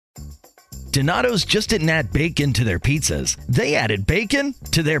Donato's just didn't add bacon to their pizzas. They added bacon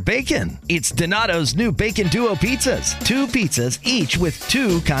to their bacon. It's Donato's new Bacon Duo pizzas. 2 pizzas, each with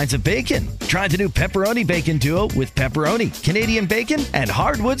 2 kinds of bacon. Try the new Pepperoni Bacon Duo with pepperoni, Canadian bacon, and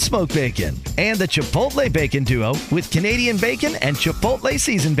hardwood smoked bacon. And the Chipotle Bacon Duo with Canadian bacon and Chipotle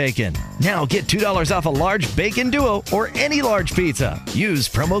seasoned bacon. Now get $2 off a large Bacon Duo or any large pizza. Use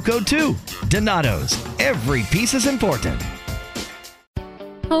promo code 2. Donato's. Every piece is important.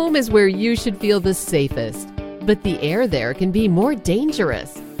 Home is where you should feel the safest, but the air there can be more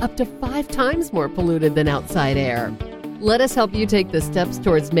dangerous, up to 5 times more polluted than outside air. Let us help you take the steps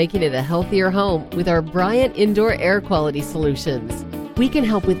towards making it a healthier home with our Bryant Indoor Air Quality Solutions. We can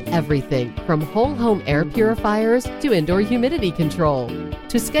help with everything from whole home air purifiers to indoor humidity control.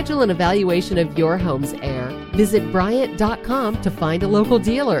 To schedule an evaluation of your home's air, visit Bryant.com to find a local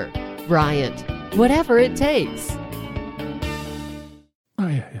dealer. Bryant, whatever it takes. Oh,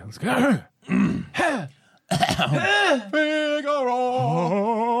 yeah, let's go.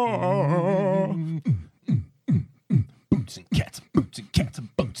 Boots and cats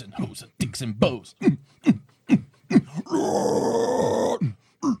and boats and hoes and dicks and bows.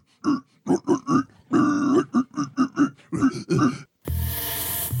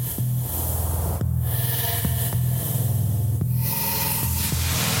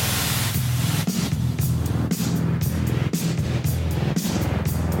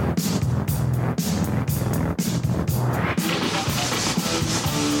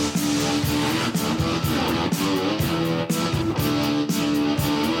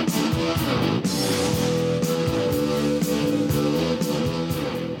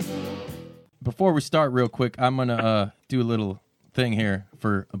 Before we start real quick, I'm going to do a little thing here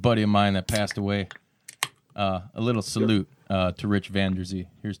for a buddy of mine that passed away. A little salute to Rich Vanderzee.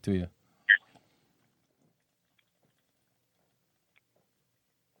 Here's to you.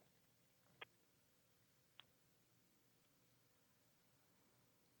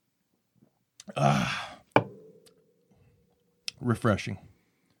 Refreshing.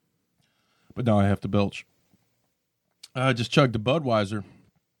 But now I have to belch. I just chugged a Budweiser.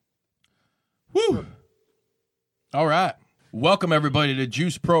 Woo! All right. Welcome, everybody, to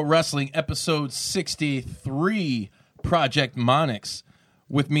Juice Pro Wrestling, episode 63, Project Monix.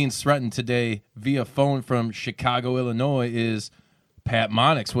 With me and Stretton today via phone from Chicago, Illinois, is Pat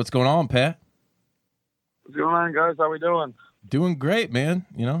Monix. What's going on, Pat? What's going on, guys? How we doing? Doing great, man.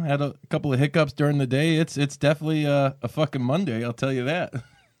 You know, had a couple of hiccups during the day. It's definitely a fucking Monday, I'll tell you that.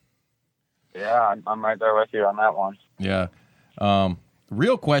 Yeah, I'm right there with you on that one. Yeah.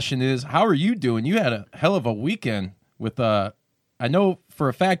 Real question is, how are you doing? You had a hell of a weekend with, I know for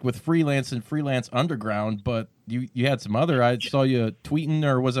a fact with Freelance and Freelance Underground, but you had some other, I saw you tweeting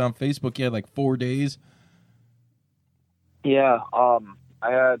or was it on Facebook? You had like 4 days. Yeah, I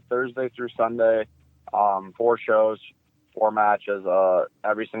had Thursday through Sunday, 4 shows, 4 matches.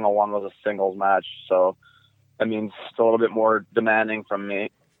 Every single one was a singles match. So, I mean, it's a little bit more demanding from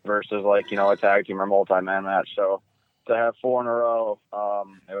me versus like, you know, a tag team or multi-man match. So, to have 4 in a row.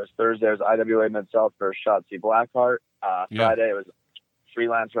 It was Thursday, it was IWA Mid-South versus Shotzi Blackheart. Friday, it was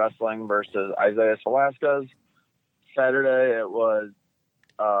Freelance Wrestling versus Isaiah Velasquez. Saturday, it was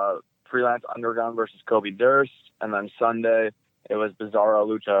Freelance Underground versus Kobe Durst. And then Sunday, it was Bizarro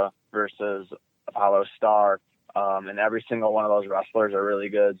Lucha versus Apollo Star. And every single one of those wrestlers are really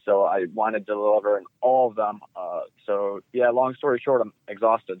good. So I wanted to deliver in all of them. So, yeah, long story short, I'm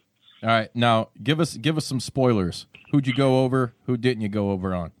exhausted. All right, now give us some spoilers. Who'd you go over? Who didn't you go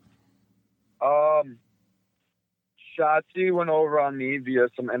over on? Shotzi went over on me via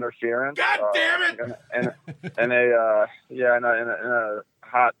some interference. God damn it! In a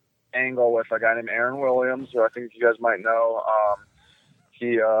hot angle with a guy named Aaron Williams, who I think you guys might know.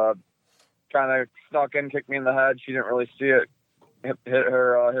 He kind of snuck in, kicked me in the head. She didn't really see it. Hit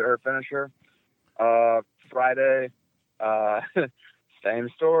her finisher. Friday. Same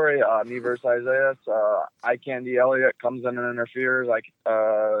story. Me versus Isaiah. Eye Candy Elliott comes in and interferes.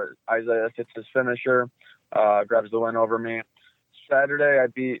 Isaiah hits his finisher, grabs the win over me. Saturday, I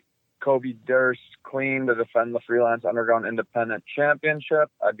beat Kobe Durst clean to defend the Freelance Underground Independent Championship.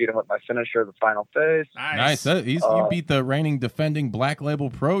 I beat him with my finisher, the final phase. Nice. You beat the reigning defending Black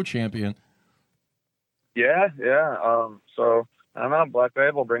Label Pro champion. Yeah. So I'm on Black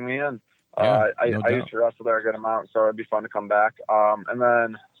Label. Bring me in. I used to wrestle there a good amount, so it'd be fun to come back. And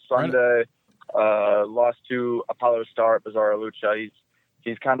then Sunday, lost to Apollo Star at Bizarro Lucha.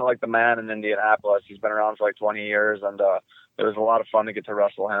 He's kind of like the man in Indianapolis. He's been around for like 20 years, and it was a lot of fun to get to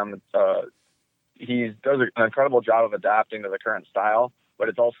wrestle him. He does an incredible job of adapting to the current style, but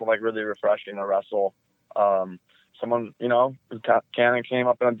it's also like really refreshing to wrestle someone, you know, who came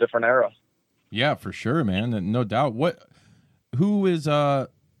up in a different era. Yeah, for sure, man. No doubt. Who is,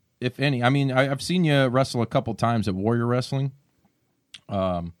 if any, I mean, I've seen you wrestle a couple times at Warrior Wrestling.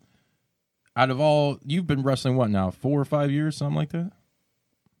 Out of all, you've been wrestling what now, 4 or 5 years, something like that?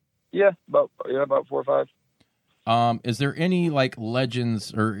 Yeah, about 4 or 5. Is there any like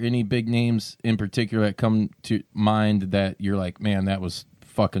legends or any big names in particular that come to mind that you're like, man, that was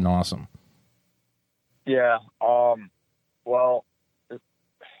fucking awesome? Yeah. Well,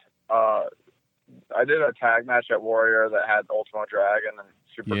 I did a tag match at Warrior that had Ultimate Dragon and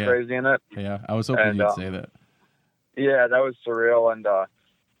Super Crazy in it. Yeah, I was hoping you'd say that. Yeah, that was surreal, and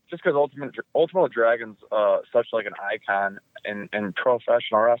just because Ultimate Dragon's such like an icon in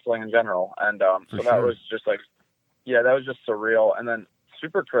professional wrestling in general, and that was just like, yeah, that was just surreal. And then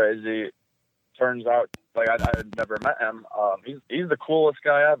Super Crazy, turns out like I had never met him. He's the coolest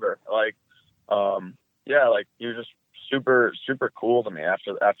guy ever. Like, like he was just super cool to me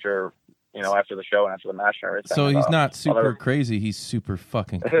after the show and after the match and everything. So he's not super crazy. He's super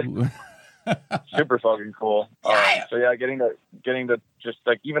fucking cool. Super fucking cool. So yeah, getting to just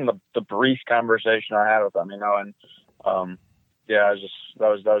like even the brief conversation I had with him, and that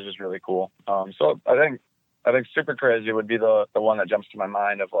was just really cool. So I think Super Crazy would be the one that jumps to my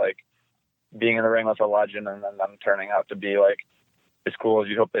mind of like being in the ring with a legend and then them turning out to be like as cool as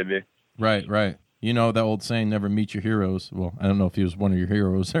you hope they'd be. Right. You know that old saying, never meet your heroes. Well, I don't know if he was one of your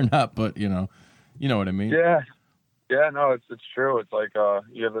heroes or not, but you know what I mean? Yeah. Yeah, no, it's true. It's like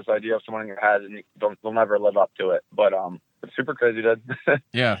you have this idea of someone in your head, and they'll never live up to it. But Super Crazy did.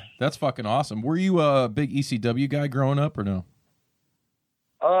 Yeah, that's fucking awesome. Were you a big ECW guy growing up, or no?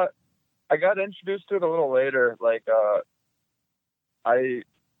 I got introduced to it a little later. Like, I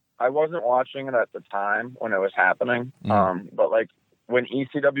wasn't watching it at the time when it was happening. But like when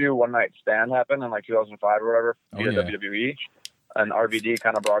ECW One Night Stand happened in like 2005 or whatever, WWE. And RVD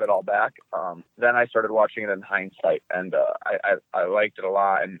kind of brought it all back. Then I started watching it in hindsight, and I liked it a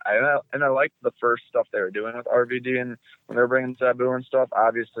lot. And I liked the first stuff they were doing with RVD, and when they were bringing Sabu and stuff.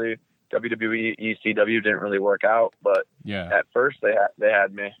 Obviously, WWE ECW didn't really work out, but at first they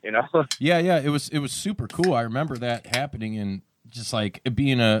had me, Yeah, it was super cool. I remember that happening, and just like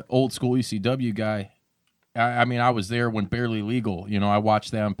being an old school ECW guy. I mean, I was there when Barely Legal. I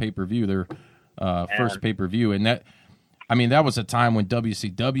watched that on pay-per-view, their first pay-per-view, and that. I mean, that was a time when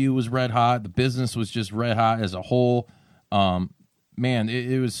WCW was red hot. The business was just red hot as a whole. Man,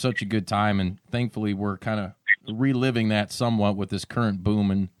 it was such a good time, and thankfully we're kind of reliving that somewhat with this current boom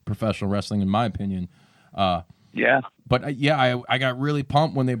in professional wrestling, in my opinion. Yeah. But, I got really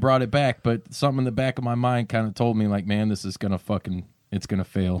pumped when they brought it back, but something in the back of my mind kind of told me, like, man, this is going to it's going to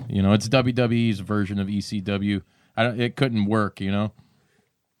fail. It's WWE's version of ECW. It couldn't work,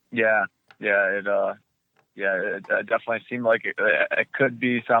 Yeah. It definitely seemed like it could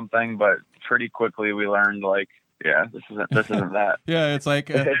be something, but pretty quickly we learned, like, this isn't that. Yeah, it's like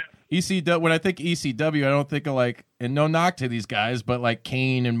ECW. When I think ECW, I don't think of like, and no knock to these guys, but like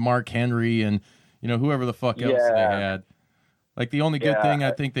Kane and Mark Henry and whoever the fuck else they had. Like the only good thing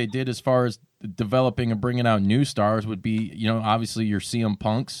I think they did as far as developing and bringing out new stars would be, obviously your CM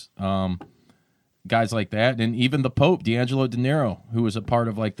Punks. Guys like that, and even the Pope, D'Angelo De Niro, who was a part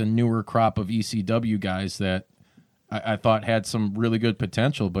of like the newer crop of ECW guys that I thought had some really good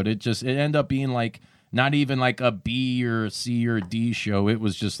potential, but it ended up being like not even like a B or a C or a D show. It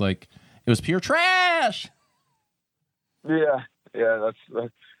was just like it was pure trash. Yeah,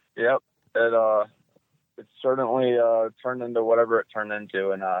 that's yep. It certainly turned into whatever it turned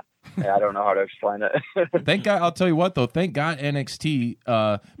into, and I don't know how to explain it. Thank God. I'll tell you what, though. Thank God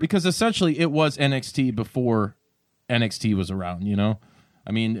NXT, because essentially it was NXT before NXT was around,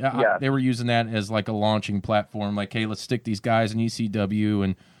 I mean, they were using that as like a launching platform. Like, hey, let's stick these guys in ECW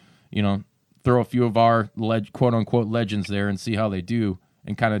and, throw a few of our quote-unquote legends there and see how they do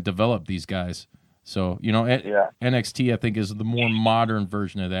and kind of develop these guys. So, NXT, I think, is the more modern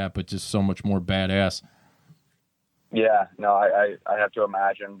version of that, but just so much more badass. Yeah, no, I have to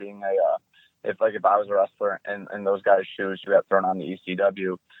imagine being if I was a wrestler in those guys' shoes who got thrown on the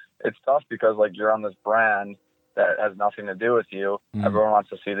ECW, it's tough because like you're on this brand that has nothing to do with you. Everyone wants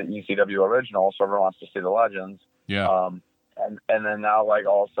to see the ECW original, so everyone wants to see the legends. Yeah. And then now like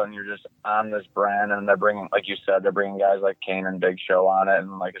all of a sudden you're just on this brand and they're bringing, like you said, they're bringing guys like Kane and Big Show on it,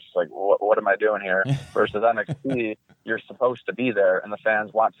 and like it's just like what am I doing here? Versus NXT, you're supposed to be there and the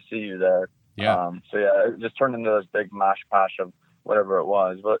fans want to see you there. Yeah. It just turned into this big mosh posh of whatever it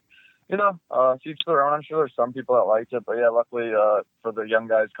was. But, to each their own. I'm sure there's some people that liked it. But, luckily for the young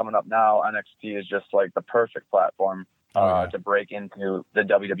guys coming up now, NXT is just like the perfect platform to break into the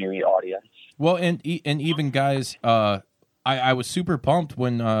WWE audience. Well, and even guys, I was super pumped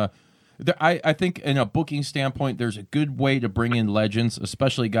when I think in a booking standpoint, there's a good way to bring in legends,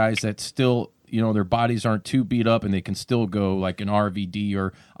 especially guys that still, their bodies aren't too beat up and they can still go, like an RVD.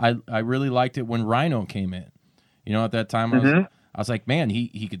 Or I really liked it when Rhino came in. At that time, I was like, man,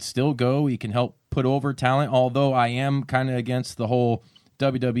 he could still go. He can help put over talent, although I am kind of against the whole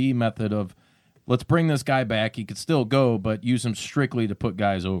WWE method of, let's bring this guy back. He could still go, but use him strictly to put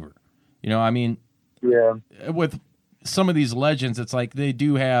guys over. Yeah. With some of these legends, it's like they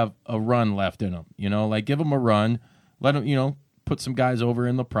do have a run left in them. Like give them a run, let them, put some guys over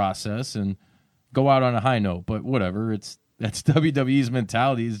in the process and go out on a high note. But whatever, that's WWE's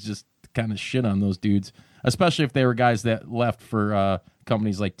mentality, is just kind of shit on those dudes, especially if they were guys that left for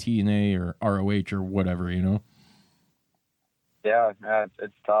companies like TNA or ROH or whatever. Yeah,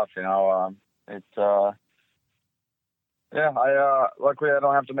 it's tough. Luckily I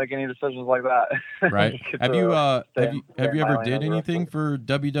don't have to make any decisions like that. Right. Have you ever did anything for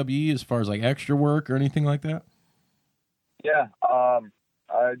WWE as far as like extra work or anything like that? Yeah.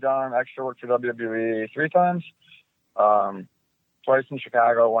 I've done extra work for WWE 3 times. Twice in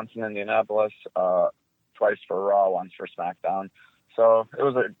Chicago, once in Indianapolis, twice for Raw, once for SmackDown. So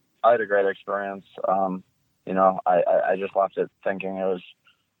I had a great experience. I just left it thinking it was,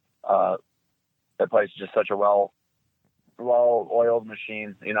 that place is just such a well-oiled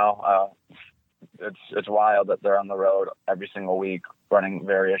machine. It's wild that they're on the road every single week, running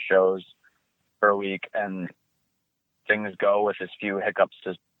various shows per week, and things go with as few hiccups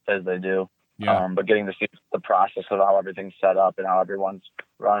as they do. Yeah. But getting to see the process of how everything's set up and how everyone's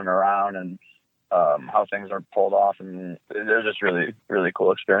running around and how things are pulled off, and they're just really, really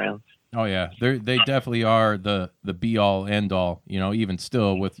cool experience. Oh yeah, they definitely are the be all end all. Even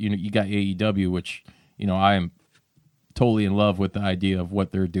still with you got AEW, which I am totally in love with the idea of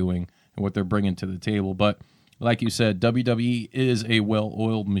what they're doing and what they're bringing to the table. But like you said, WWE is a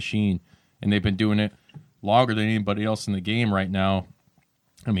well-oiled machine, and they've been doing it longer than anybody else in the game right now.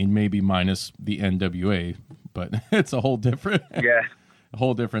 I mean, maybe minus the NWA, but it's a whole different, thing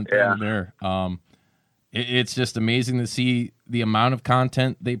there. It's just amazing to see the amount of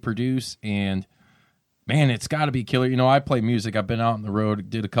content they produce, and man, it's got to be killer. I play music. I've been out on the road,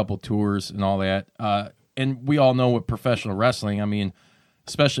 did a couple tours and all that. And we all know with professional wrestling, I mean,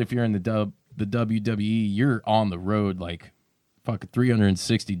 especially if you're in the WWE, you're on the road like fucking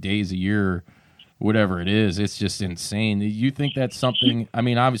 360 days a year, whatever it is. It's just insane. You think that's something? I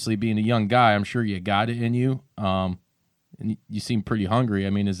mean, obviously being a young guy, I'm sure you got it in you. And you seem pretty hungry. I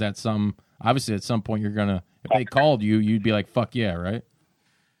mean, is that some? Obviously, at some point, you're gonna. If they called you, you'd be like, "Fuck yeah!" Right?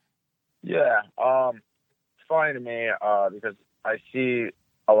 Yeah. It's funny to me because I see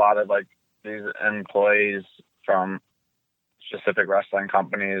a lot of like these employees from specific wrestling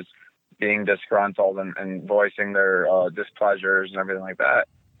companies being disgruntled and voicing their displeasures and everything like that.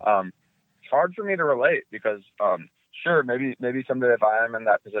 It's hard for me to relate because, sure, maybe someday if I am in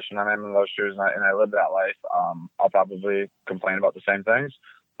that position, I'm in those shoes and I live that life, I'll probably complain about the same things.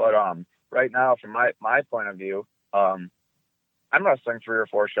 But right now, from my point of view, I'm wrestling 3 or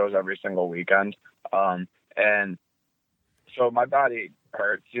 4 shows every single weekend. And so my body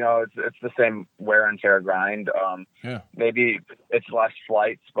hurts, it's the same wear and tear grind. Maybe it's less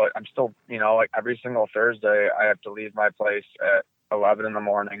flights, but I'm still, like every single Thursday, I have to leave my place at 11 in the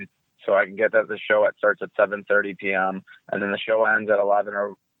morning so I can get to the show. It starts at 7:30 p.m. and then the show ends at 11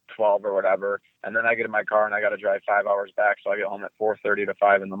 or 12 or whatever. And then I get in my car and I got to drive 5 hours back. So I get home at 4:30 to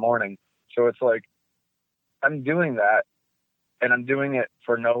 5 in the morning. So it's like, I'm doing that and I'm doing it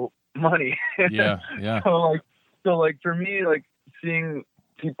for no money. Yeah. So for me, like seeing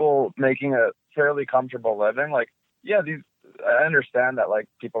people making a fairly comfortable living, like, yeah, I understand that like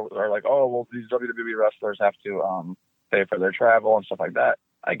people are like, oh, well, these WWE wrestlers have to pay for their travel and stuff like that.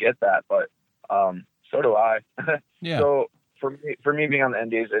 I get that, but so do I. Yeah. So for me being on the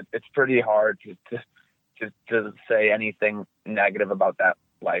Indies, it's pretty hard to say anything negative about that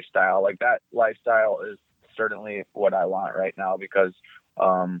lifestyle. Like that lifestyle is certainly what I want right now because,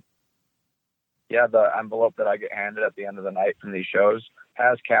 the envelope that I get handed at the end of the night from these shows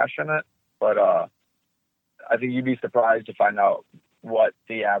has cash in it, but I think you'd be surprised to find out what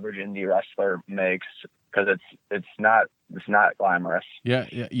the average indie wrestler makes because it's not glamorous. Yeah.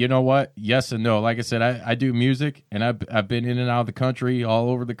 You know what? Yes and no. Like I said, I do music and I've been in and out of the country, all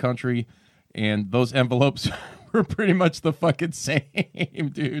over the country, and those envelopes were pretty much the fucking same,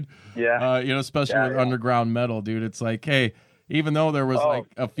 dude. Yeah. Especially with underground metal, dude. It's like, hey, even though there was like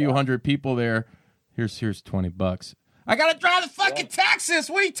a few hundred people there, here's $20. I gotta drive to fucking Texas.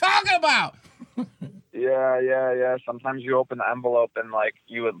 What are you talking about? Yeah. Sometimes you open the envelope and like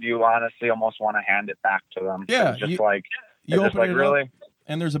you honestly almost want to hand it back to them. Yeah. It's just you open it really. up,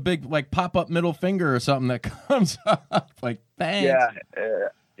 And there's a big like pop-up middle finger or something that comes up. Like, thanks.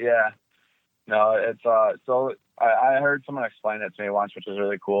 Yeah. No, it's so I heard someone explain it to me once, which is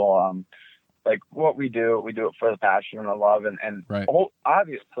really cool. Like what we do it for the passion and the love, and right.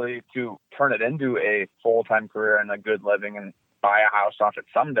 Obviously to turn it into a full-time career and a good living and buy a house off it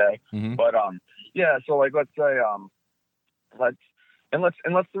someday. Mm-hmm. But yeah, so like let's say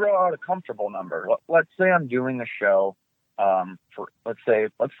let's throw out a comfortable number. Let's say I'm doing a show for let's say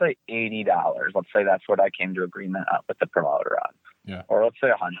 $80. Let's say that's what I came to agreement with the promoter on. Yeah. Or let's say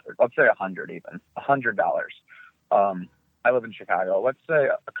 100. Let's say 100 even. $100. I live in Chicago. Let's say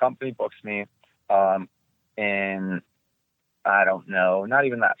a company books me in, I don't know, not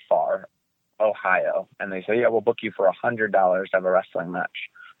even that far, Ohio. And they say, yeah, we'll book you for $100 to have a wrestling match.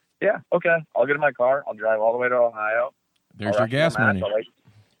 Yeah, okay. I'll get in my car. I'll drive all the way to Ohio. There's your gas money.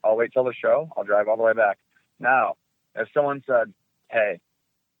 I'll wait till the show. I'll drive all the way back. Now, if someone said, hey,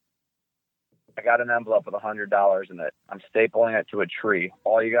 I got an envelope with $100 in it. I'm stapling it to a tree.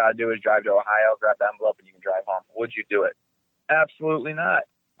 All you got to do is drive to Ohio, grab the envelope, and you can drive home. Would you do it? Absolutely not.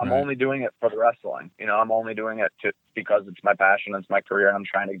 I'm only doing it for the wrestling. You know, I'm only doing it because it's my passion, it's my career, and I'm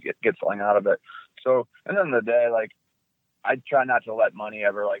trying to get something out of it. So, at the end of the day, like, I try not to let money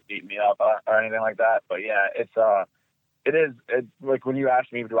ever, like, beat me up or anything like that. But, yeah, it's like when you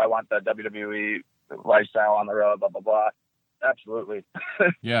ask me, do I want the WWE lifestyle on the road, blah, blah, blah. Absolutely.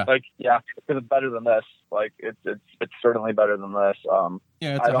 Yeah. Like, yeah, because it's better than this. Like, it's certainly better than this.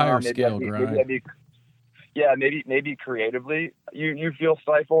 Yeah, it's a higher scale grind. Maybe creatively you feel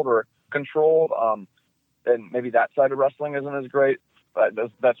stifled or controlled. And maybe that side of wrestling isn't as great. But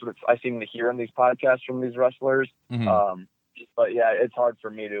that's what I seem to hear in these podcasts from these wrestlers. Mm-hmm. But yeah, it's hard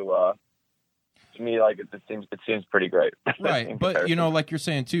for me to me, like, it seems pretty great. Right. But you know, like you're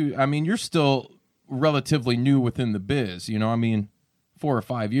saying too, I mean, you're still relatively new within the biz, you know. I mean, 4 or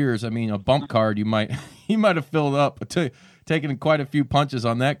 5 years. I mean, a bump card you might have filled up, taken quite a few punches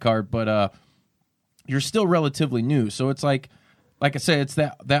on that card, but you're still relatively new. So it's like I say, it's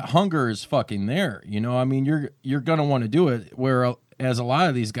that hunger is fucking there, you know. I mean, you're gonna want to do it, whereas a lot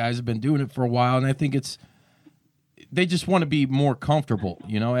of these guys have been doing it for a while, and I think they just want to be more comfortable,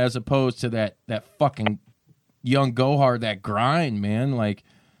 you know, as opposed to that fucking young go hard, that grind, man, like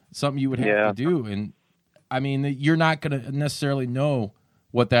something you would have to do. And I mean, you're not going to necessarily know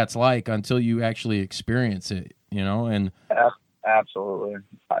what that's like until you actually experience it, you know. And absolutely,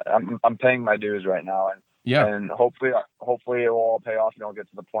 I'm paying my dues right now, and and hopefully it will all pay off, and I'll get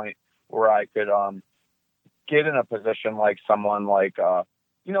to the point where I could get in a position like someone like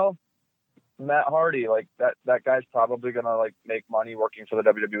you know, Matt Hardy. Like that guy's probably gonna like make money working for the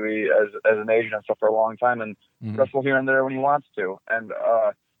WWE as an agent and stuff for a long time, and wrestle here and there when he wants to, and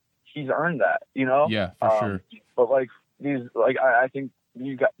he's earned that, you know. Yeah, for sure. But like I think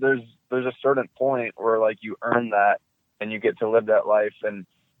there's a certain point where like you earn that and you get to live that life, and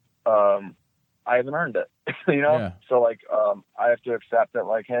I haven't earned it, you know. Yeah. So like I have to accept that,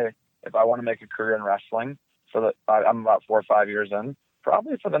 like, hey, if I want to make a career in wrestling, so that I'm about 4 or 5 years in,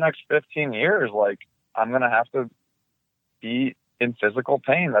 probably for the next 15 years, like I'm gonna have to be in physical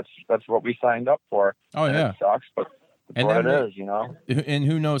pain. That's what we signed up for. Oh, yeah. It sucks, but that's what it is, you know. And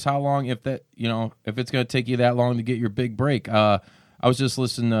who knows how long, if it's going to take you that long to get your big break. I was just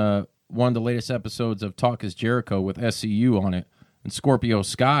listening to one of the latest episodes of Talk is Jericho with SCU on it, and Scorpio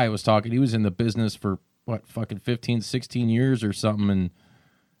Sky was talking. He was in the business for fucking 15, 16 years or something, and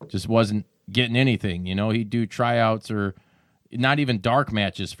just wasn't getting anything, you know. He'd do tryouts or not even dark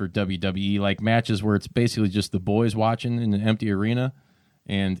matches for WWE, like matches where it's basically just the boys watching in an empty arena,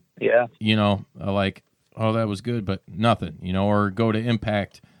 and you know, like, oh, that was good, but nothing, you know. Or go to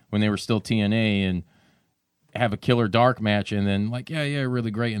Impact when they were still TNA and have a killer dark match, and then like, yeah,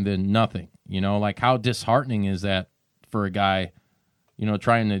 really great, and then nothing, you know. Like, how disheartening is that for a guy, you know,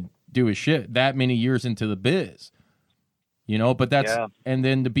 trying to do his shit that many years into the biz, you know. But that's and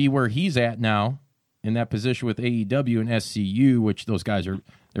then to be where he's at now in that position with AEW and SCU, which those guys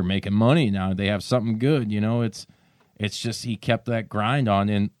they're making money now. They have something good, you know. It's just he kept that grind on,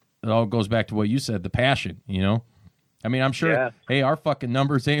 and it all goes back to what you said, the passion, you know. I mean, I'm sure, hey, our fucking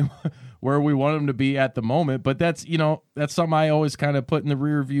numbers ain't where we want them to be at the moment, but that's, you know, that's something I always kind of put in the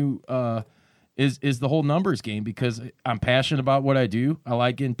rear view, is the whole numbers game, because I'm passionate about what I do. I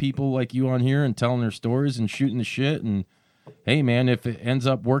like getting people like you on here and telling their stories and shooting the shit, and hey, man, if it ends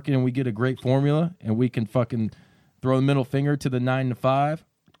up working and we get a great formula and we can fucking throw the middle finger to the 9 to 5,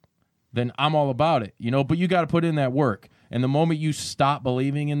 then I'm all about it, you know. But you got to put in that work. And the moment you stop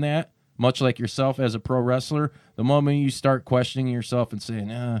believing in that, much like yourself as a pro wrestler, the moment you start questioning yourself and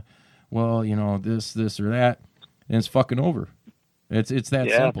saying, well, you know, this or that, then it's fucking over. It's that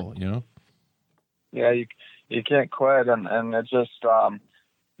simple, you know. Yeah, you can't quit, and it's just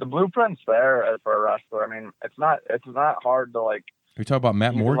the blueprint's there for a wrestler. I mean, it's not hard to like. Are you talking about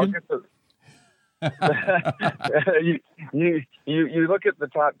Matt Morgan? You look at the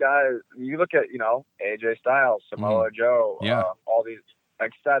top guys. You look at AJ Styles, Samoa Joe, all these,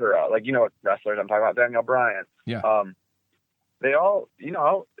 etc. Like wrestlers. I'm talking about Daniel Bryan. Yeah. They all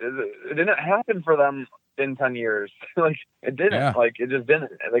it didn't happen for them in 10 years. Like it didn't. Yeah. Like it just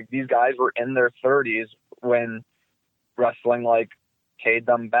didn't. Like these guys were in their 30s when wrestling like paid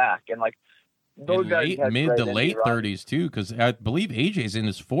them back, and like those guys had mid to late runs. 30s too, because I believe AJ's in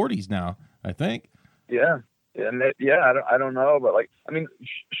his 40s now. I think. Yeah. I don't know, but like, I mean,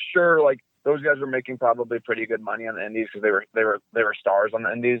 sure, like those guys were making probably pretty good money on the indies because they were stars on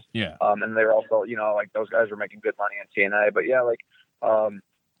the indies. Yeah. And they were also, like those guys were making good money in TNA. But yeah, like,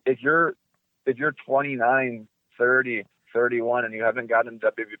 if you're 29, 30, 31 and you haven't gotten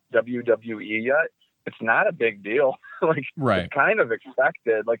WWE yet, it's not a big deal. Like, right. It's kind of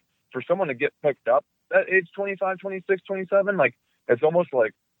expected. Like for someone to get picked up at age 25, 26, 27, like it's almost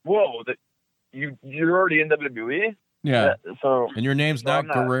like, whoa, that you're already in WWE. Yeah. So and your name's not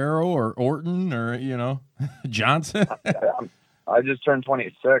Guerrero or Orton or Johnson. I just turned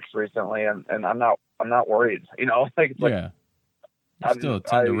 26 recently, and I'm not worried. Like it's yeah. Like, still a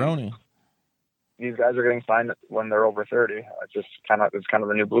tenderoni. These guys are getting signed when they're over 30. It's kind of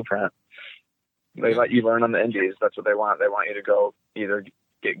the new blueprint. They let you learn on the indies. That's what they want. They want you to go either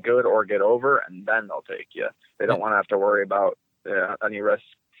get good or get over, and then they'll take you. They don't want to have to worry about any risks.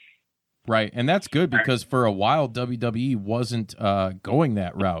 Right, and that's good because for a while WWE wasn't going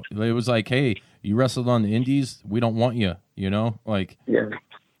that route. It was like, hey, you wrestled on the indies, we don't want you, Like,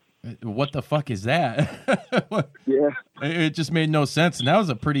 what the fuck is that? Yeah. It just made no sense, and that was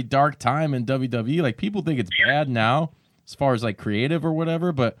a pretty dark time in WWE. Like, people think it's bad now as far as, like, creative or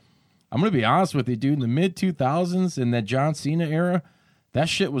whatever, but I'm going to be honest with you, dude, in the mid-2000s, in that John Cena era, that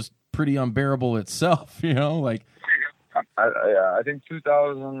shit was pretty unbearable itself, like... I think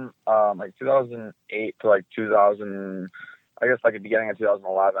 2000, like 2008 to like 2000, I guess like the beginning of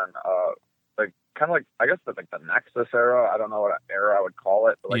 2011, like kind of like, I guess like the Nexus era. I don't know what era I would call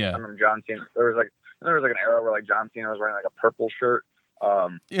it, but like I remember John Cena. There was like an era where like John Cena was wearing like a purple shirt.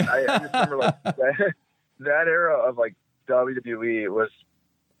 I just remember like that era of like WWE was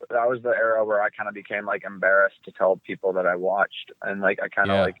the era where I kind of became like embarrassed to tell people that I watched, and like I kind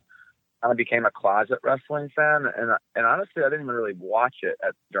of I became a closet wrestling fan, and honestly, I didn't even really watch it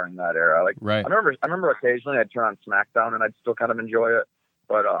during that era. Like, right. I remember occasionally I'd turn on SmackDown and I'd still kind of enjoy it,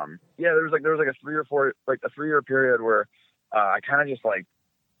 but there was like a 3 or 4 like a 3-year period where I kind of just like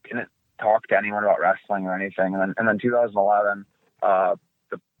didn't talk to anyone about wrestling or anything, and then 2011, the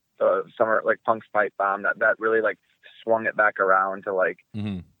summer like Punk's pipe bomb that really like swung it back around to like.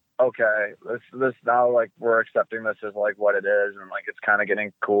 Mm-hmm. Okay, this now like we're accepting this as like what it is, and like it's kind of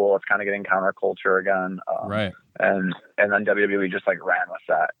getting cool. It's kind of getting counterculture again, right? And then WWE just like ran with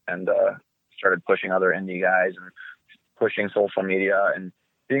that and started pushing other indie guys and pushing social media and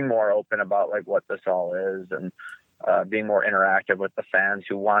being more open about like what this all is and being more interactive with the fans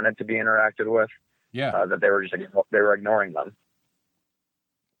who wanted to be interacted with. Yeah, that they were ignoring them.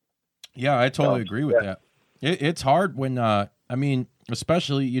 Yeah, I totally agree with that. It's hard when I mean,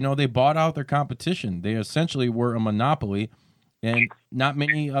 especially, they bought out their competition. They essentially were a monopoly, and not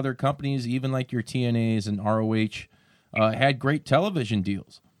many other companies, even like your TNAs and ROH, had great television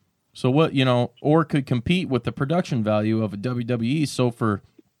deals. So what, or could compete with the production value of a WWE. So for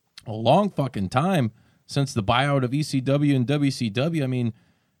a long fucking time, since the buyout of ECW and WCW, I mean,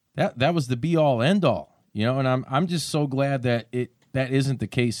 that was the be-all, end-all, and I'm just so glad that that isn't the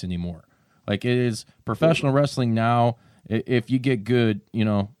case anymore. Like, it is professional wrestling now. If you get good,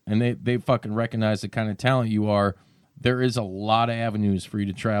 and they fucking recognize the kind of talent you are, there is a lot of avenues for you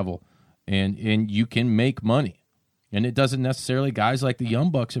to travel, and you can make money. And it doesn't necessarily, guys like the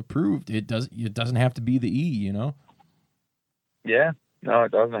Young Bucks have proved, it doesn't have to be the E, Yeah, no,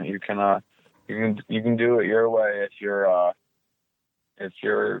 it doesn't. You can do it your way if you're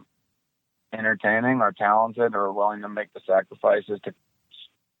entertaining or talented or willing to make the sacrifices to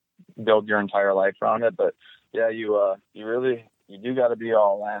build your entire life around it. But yeah, you do got to be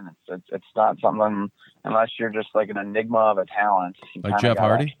all in. It's not something unless you're just like an enigma of a talent. Like Jeff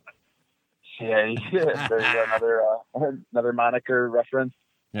Hardy. Yeah. There's another moniker reference.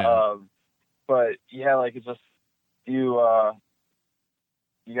 Yeah. But yeah, like it's just you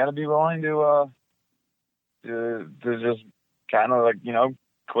got to be willing to just kind of like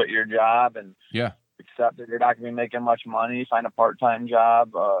quit your job and accept that you're not going to be making much money. Find a part-time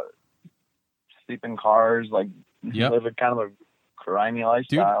job. Sleep in cars, like live a kind of a grimy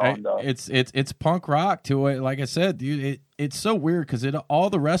dude. lifestyle. It's punk rock to it. Like I said, dude, it's so weird because all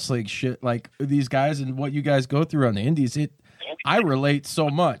the wrestling shit, like these guys and what you guys go through on the indies, I relate so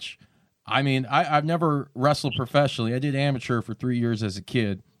much. I mean, I've never wrestled professionally. I did amateur for 3 years as a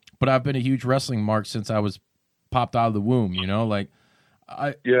kid, but I've been a huge wrestling mark since I was popped out of the womb. You know, like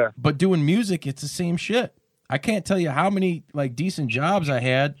But doing music, it's the same shit. I can't tell you how many like decent jobs I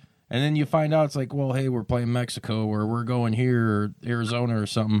had, and then you find out it's like, well, hey, we're playing Mexico or we're going here or Arizona or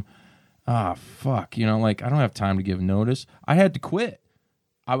something. Ah, fuck. You know, like I don't have time to give notice. I had to quit.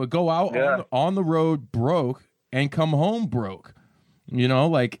 I would go out on the road broke and come home broke. You know,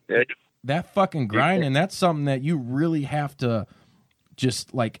 like that fucking grind, and that's something that you really have to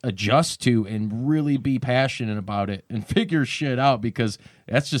just like adjust to and really be passionate about it and figure shit out, because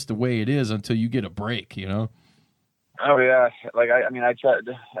that's just the way it is until you get a break, you know? Oh yeah. Like, I mean, I tried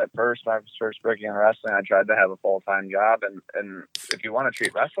at first, when I was first breaking in wrestling, I tried to have a full-time job. And if you want to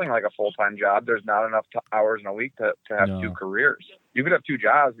treat wrestling like a full-time job, there's not enough hours in a week to have two careers. You could have two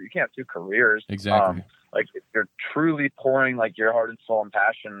jobs, but you can't have two careers. Exactly. Like if you're truly pouring like your heart and soul and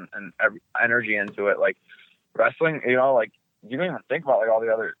passion and energy into it, like wrestling, you know, like you don't even think about like all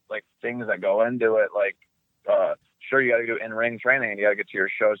the other like things that go into it. Like, sure, you got to do in-ring training and you got to get to your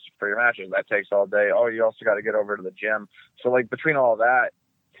shows for your matches. That takes all day. Oh, you also got to get over to the gym. So like between all that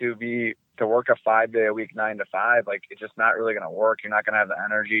to work a 5-day a week, 9 to 5, like it's just not really going to work. You're not going to have the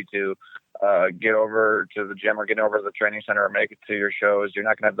energy to get over to the gym or get over to the training center or make it to your shows. You're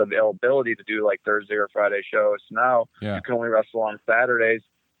not going to have the availability to do like Thursday or Friday shows. So now you can only wrestle on Saturdays,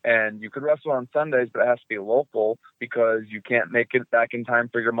 and you could wrestle on Sundays, but it has to be local because you can't make it back in time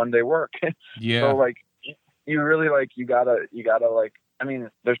for your Monday work. So like you really like, you gotta like, I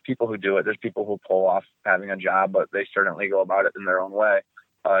mean, there's people who do it. There's people who pull off having a job, but they certainly go about it in their own way.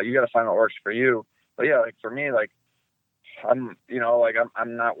 You got to find what works for you. But yeah, like for me, like I'm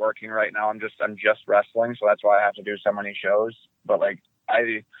not working right now. I'm just wrestling. So that's why I have to do so many shows. But like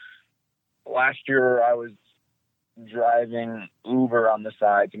last year I was driving Uber on the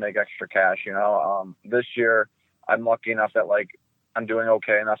side to make extra cash, you know. This year I'm lucky enough that like I'm doing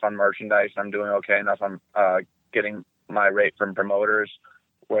okay enough on merchandise. I'm doing okay enough on getting my rate from promoters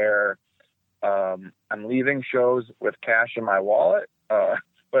where I'm leaving shows with cash in my wallet.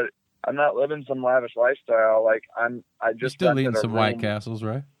 But I'm not living some lavish lifestyle. Like I just still eating some White Castles,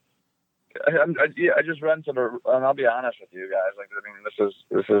 right? I just rented and I'll be honest with you guys. Like, I mean,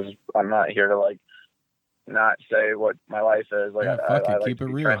 this is, I'm not here to like not say what my life is. Like, I like keep it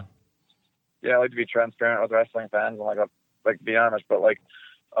real. I like to be transparent with wrestling fans and like be honest. But like,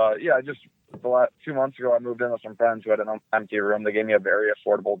 the last 2 months ago, I moved in with some friends who had an empty room. They gave me a very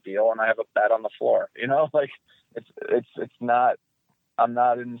affordable deal, and I have a bed on the floor. You know, like it's not. I'm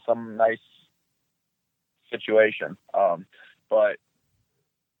not in some nice situation, but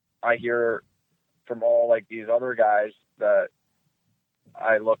I hear from all like these other guys that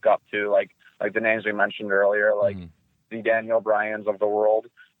I look up to, like the names we mentioned earlier, like the Daniel Bryans of the world.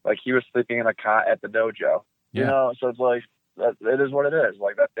 Like he was sleeping in a cot at the dojo, you know. So it's like it is what it is.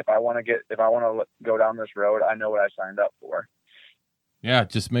 Like that. If I want to go down this road, I know what I signed up for. Yeah,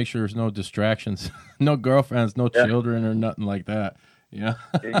 just make sure there's no distractions, no girlfriends, no children, or nothing like that. Yeah.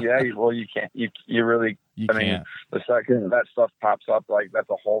 Well, you can't. You really. I mean, can't. The second that stuff pops up, like that's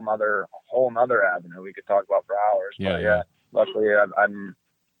a whole nother avenue we could talk about for hours. Yeah. Luckily,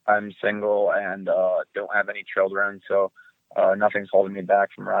 I'm single and don't have any children, so nothing's holding me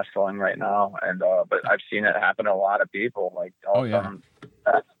back from wrestling right now. And but I've seen it happen to a lot of people. Like all of a sudden,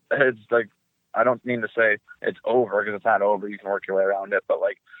 it's like, I don't mean to say it's over, because it's not over. You can work your way around it, but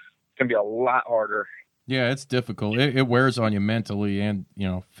like it can be a lot harder. Yeah, it's difficult. It wears on you mentally and, you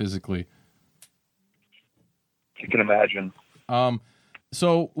know, physically. You can imagine.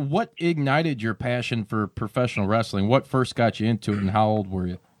 So what ignited your passion for professional wrestling? What first got you into it, and how old were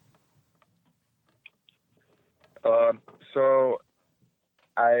you? So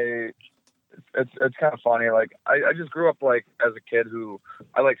it's kind of funny. Like I just grew up like as a kid who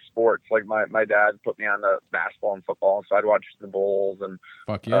I like sports. Like my dad put me on the basketball and football, so I'd watch the Bulls, and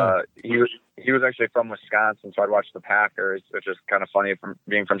fuck yeah. He was actually from Wisconsin, so I'd watch the Packers, which is kind of funny from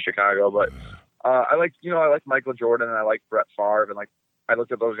being from Chicago. But I like Michael Jordan, and I like Brett Favre, and like I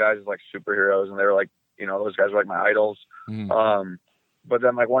looked at those guys as like superheroes, and they were like, you know, those guys were like my idols. But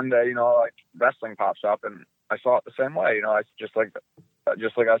then like one day, you know, like wrestling pops up, and I saw it the same way. You know, I just like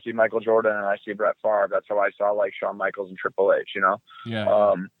I see Michael Jordan and I see Brett Favre. That's how I saw like Shawn Michaels and Triple H, you know?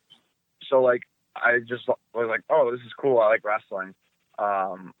 Yeah. So like, I just was like, oh, this is cool. I like wrestling.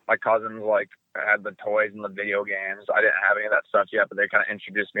 My cousins like had the toys and the video games. I didn't have any of that stuff yet, but they kind of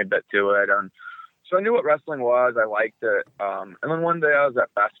introduced me a bit to it. And So I knew what wrestling was. I liked it. And then one day I was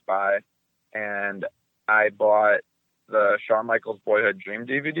at Best Buy, and I bought the Shawn Michaels Boyhood Dream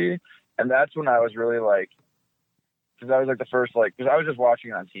DVD, and that's when I was really like, because I was like the first, like, because I was just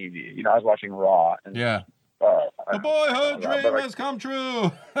watching it on TV. You know, I was watching Raw. And, Yeah. The boyhood dream has come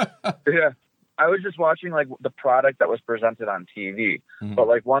true. Yeah. I was just watching like the product that was presented on TV. Mm-hmm. But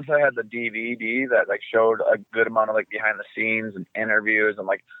like once I had the DVD that like showed a good amount of like behind the scenes and interviews and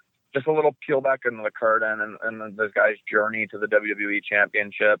like just a little peel back into the curtain and this guy's journey to the WWE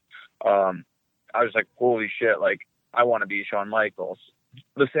Championship, I was like, holy shit, like I want to be Shawn Michaels.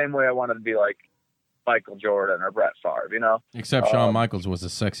 The same way I wanted to be like Michael Jordan or Brett Favre, you know? Except Shawn Michaels was a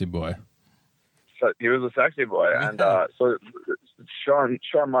sexy boy. So he was a sexy boy. And so Shawn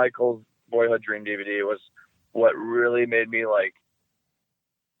Michaels' Boyhood Dream DVD was what really made me like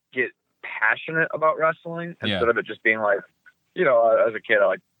get passionate about wrestling instead of it just being like, you know, as a kid I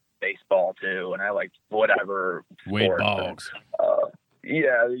liked baseball too, and I liked whatever Wade Boggs.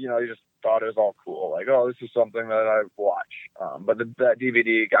 Yeah, you know, you just thought it was all cool. Like, oh, this is something that I watch. But that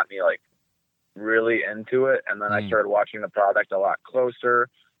DVD got me like really into it, and then I started watching the product a lot closer.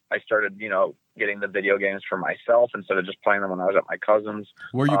 I started, you know, getting the video games for myself instead of just playing them when I was at my cousin's.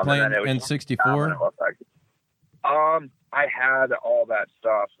 Were you playing N64? I had all that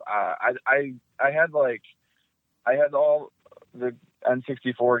stuff. I had all the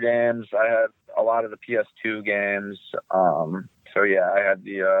N64 games. I had a lot of the PS2 games. So yeah, I had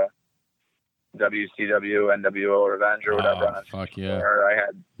the WCW, NWO Revenge or whatever. Oh, fuck yeah. I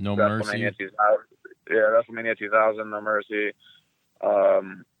had No WrestleMania Mercy. 2000. Yeah, WrestleMania 2000, No Mercy.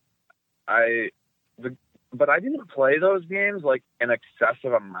 But I didn't play those games like an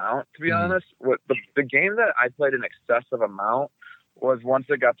excessive amount, to be honest. What the game that I played an excessive amount was once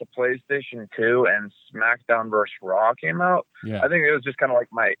it got to PlayStation 2 and SmackDown vs. Raw came out. Yeah. I think it was just kind of like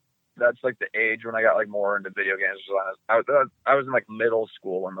that's like the age when I got like more into video games. I was in like middle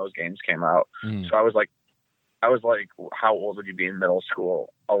school when those games came out. So I was like, how old would you be in middle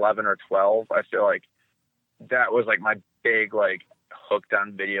school? 11 or 12? I feel like that was like my big, like, hooked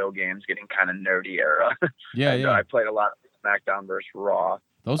on video games, getting kind of nerdy era. Yeah. I played a lot of SmackDown versus Raw.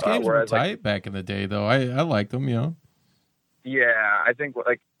 Those games were tight back in the day, though. I liked them, you know. Yeah, I think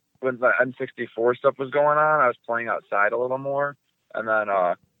like when the N64 stuff was going on, I was playing outside a little more, and then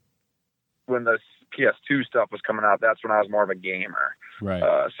when the PS2 stuff was coming out, that's when I was more of a gamer. Right.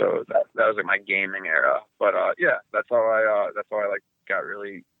 So that was like my gaming era. But yeah, that's how I like got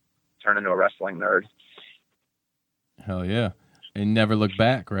really turned into a wrestling nerd. Hell yeah. And never look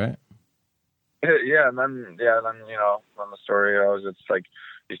back, right? Yeah, and then you know, when the story goes, it's like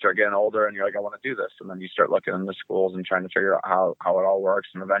you start getting older and you're like, I want to do this, and then you start looking into schools and trying to figure out how it all works,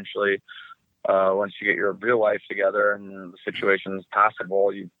 and eventually, once you get your real life together and the situation's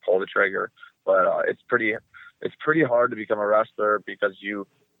possible, you pull the trigger. But it's pretty hard to become a wrestler because you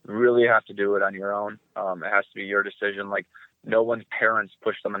really have to do it on your own. It has to be your decision. Like, no one's parents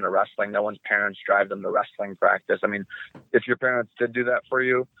push them into wrestling. No one's parents drive them to wrestling practice. I mean, if your parents did do that for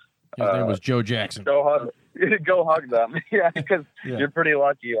you, his name was Joe Jackson. Go hug them. Yeah, because you're pretty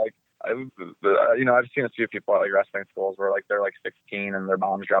lucky. Like, you know, I've seen a few people at like wrestling schools where like they're like 16 and their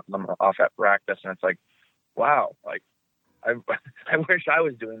mom's dropping them off at practice, and it's like, wow, like I wish I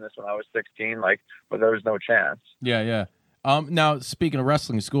was doing this when I was 16, like, but there was no chance. Yeah. Now, speaking of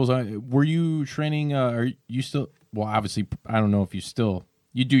wrestling schools, were you training? Are you still? Well, obviously, I don't know if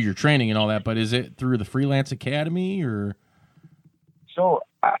you do your training and all that, but is it through the Freelance Academy or? So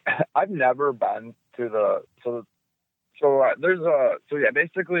I've never been to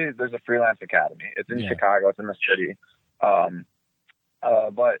basically there's a Freelance Academy. It's in Chicago. It's in the city.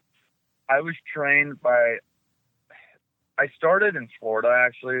 But I was trained I started in Florida,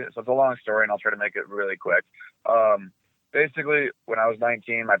 actually. So it's a long story, and I'll try to make it really quick. Basically, when I was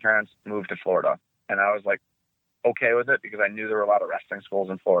 19, my parents moved to Florida, and I was like okay with it because I knew there were a lot of wrestling schools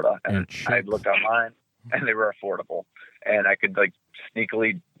in Florida, and I looked online, and they were affordable, and I could like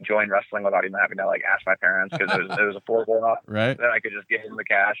sneakily join wrestling without even having to like ask my parents because it was affordable enough that I could just give them the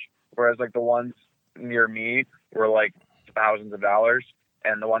cash. Whereas like the ones near me were like thousands of dollars,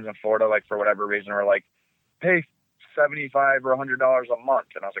 and the ones in Florida, like for whatever reason, were like, pay $75 or $100 a month,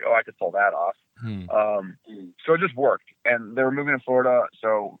 and I was like, oh, I could pull that off. So it just worked, and they were moving to Florida.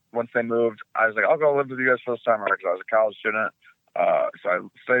 So once they moved, I was like, I'll go live with you guys for the summer because I was a college student. So I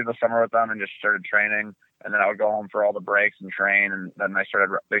stayed the summer with them and just started training, and then I would go home for all the breaks and train, and then they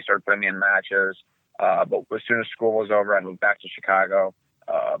started putting me in matches. But as soon as school was over, I moved back to Chicago.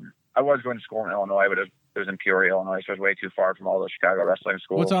 I was going to school in Illinois, but it was in Peoria, Illinois, so it was way too far from all the Chicago wrestling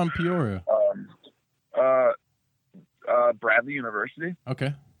schools. What's on Peoria? Bradley University.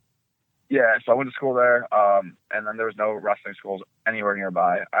 Okay. Yeah, so I went to school there, and then there was no wrestling schools anywhere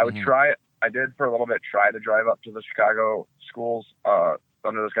nearby. I would I did for a little bit try to drive up to the Chicago schools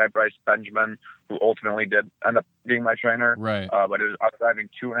under this guy, Bryce Benjamin, who ultimately did end up being my trainer. Right. But I was driving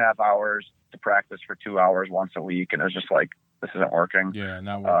 2.5 hours to practice for 2 hours once a week, and it was just like, this isn't working. Yeah,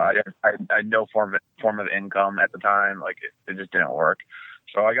 not working. I had no form of income at the time. Like, it just didn't work.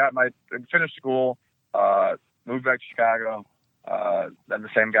 So I finished school, moved back to Chicago. Then the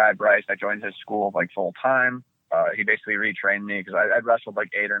same guy, Bryce, I joined his school like full time. He basically retrained me because I'd wrestled like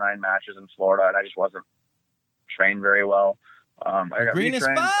 8 or 9 matches in Florida, and I just wasn't trained very well. I got green as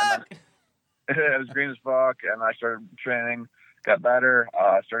retrained, fuck. and then, it was green as fuck, and I started training, got better,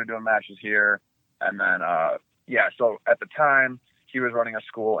 started doing matches here, and then so at the time he was running a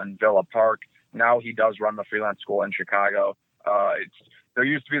school in Villa Park. Now he does run the freelance school in Chicago. There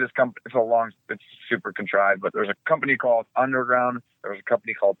used to be this company. It's super contrived, but there's a company called Underground. There was a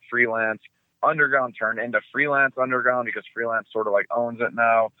company called Freelance. Underground turned into Freelance Underground because Freelance sort of like owns it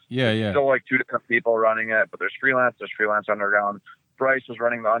now. Yeah, yeah. Still like 2 different people running it, but there's Freelance Underground. Bryce was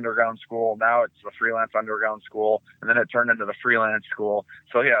running the Underground school. Now it's the Freelance Underground school, and then it turned into the Freelance school.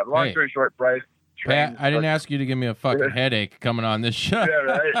 So yeah, long story short, Bryce. Pat, I didn't ask you to give me a fucking headache coming on this show. Yeah,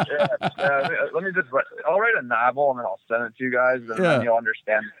 right. Yeah. Let me I'll write a novel and then I'll send it to you guys, and then you'll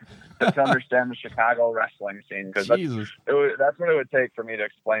understand the Chicago wrestling scene, because that's what it would take for me to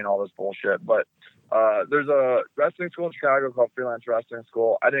explain all this bullshit. But there's a wrestling school in Chicago called Freelance Wrestling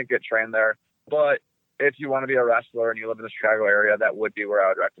School. I didn't get trained there, but if you want to be a wrestler and you live in the Chicago area, that would be where I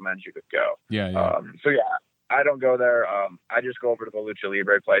would recommend you could go. Yeah. I don't go there. I just go over to the Lucha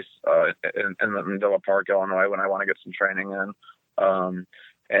Libre place in Villa Park, Illinois, when I want to get some training in.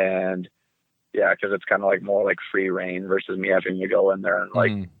 And yeah, because it's kind of like more like free reign versus me having to go in there and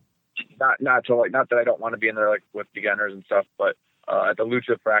like not that I don't want to be in there like with beginners and stuff, but at the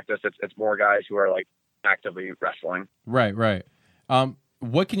Lucha practice, it's more guys who are like actively wrestling. Right.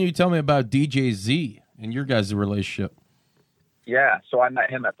 What can you tell me about DJ Z and your guys' relationship? Yeah, so I met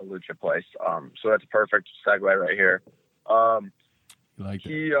him at the Lucha place. So that's a perfect segue right here. You like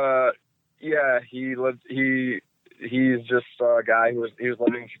that? He's just a guy who was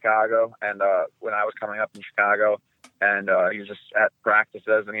living in Chicago, and when I was coming up in Chicago, and he was just at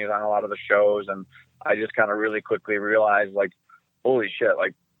practices, and he was on a lot of the shows, and I just kind of really quickly realized, like, holy shit,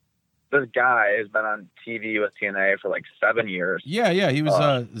 like, this guy has been on TV with TNA for like 7 years. Yeah, he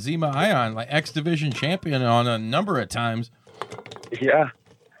was Zima Ion, like X Division champion on a number of times. Yeah,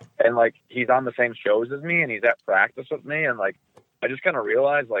 and like he's on the same shows as me, and he's at practice with me, and like I just kind of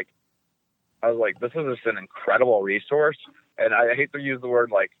realized, like, I was like, this is just an incredible resource, and I hate to use the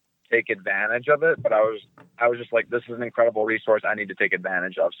word like take advantage of it, but I was just like, this is an incredible resource I need to take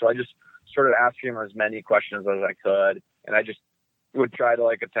advantage of. So I just started asking him as many questions as I could, and I just would try to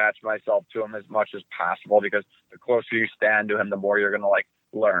like attach myself to him as much as possible, because the closer you stand to him, the more you're gonna like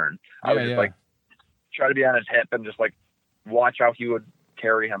learn. I would just like try to be on his hip and just like watch how he would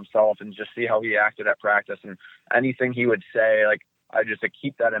carry himself and just see how he acted at practice, and anything he would say, like I just like,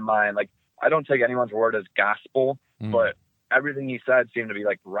 keep that in mind. Like I don't take anyone's word as gospel, but everything he said seemed to be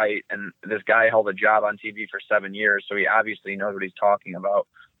like right. And this guy held a job on TV for 7 years, so he obviously knows what he's talking about.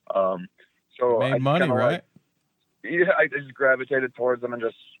 So made money, right? I just gravitated towards him and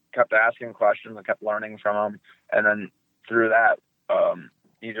just kept asking questions and kept learning from him. And then through that,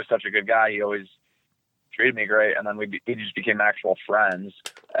 he's just such a good guy. He always treated me great. And then we just became actual friends.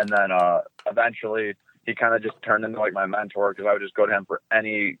 And then eventually he kind of just turned into like my mentor, because I would just go to him for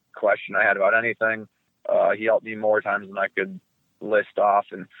any question I had about anything. He helped me more times than I could list off.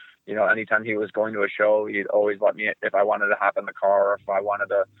 And, you know, anytime he was going to a show, he'd always let me, if I wanted to hop in the car, or if I wanted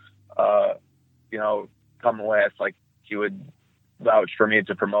to, come with, like, he would vouch for me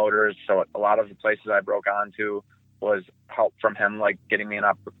to promoters. So a lot of the places I broke onto was help from him, like getting me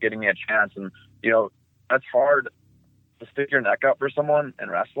a chance. And, you know, that's hard to stick your neck up for someone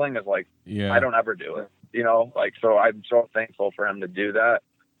in wrestling, is like, I don't ever do it, you know, like, so I'm so thankful for him to do that.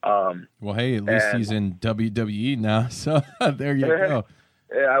 Well, hey, at least he's in WWE now. So there you go.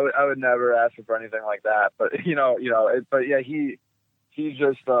 Yeah. I would never ask him for anything like that, but he's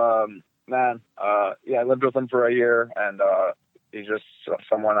just, I lived with him for a year, and he's just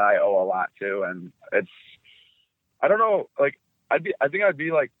someone I owe a lot to. And I don't know, like, I think I'd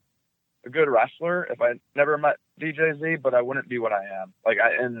be like a good wrestler if I never met DJ Z, but I wouldn't be what I am. Like,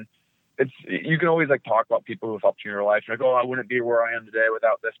 you can always like talk about people who've helped you in your life. You're like, oh, I wouldn't be where I am today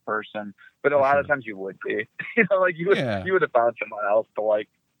without this person. But a lot of times you would be, you know, like you would have found someone else to like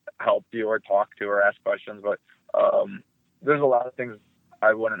help you or talk to or ask questions. But there's a lot of things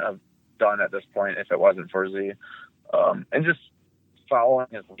I wouldn't have done at this point if it wasn't for Z. And just following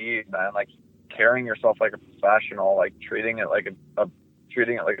his lead, man. Like carrying yourself like a professional, like treating it like a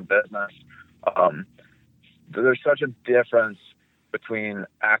business. There's such a difference between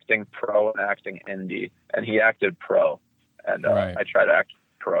acting pro and acting indie, and he acted pro, and Right. I try to act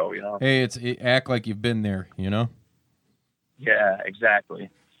pro. Hey, act like you've been there. Yeah, exactly.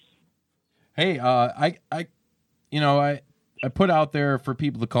 Hey, I put out there for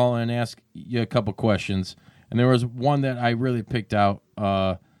people to call in and ask you a couple questions, and there was one that I really picked out,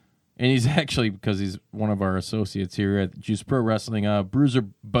 and he's actually, because he's one of our associates here at Juice Pro Wrestling, Bruiser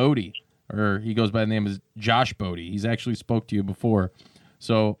Bodie, or he goes by the name of Josh Bodie. He's actually spoke to you before,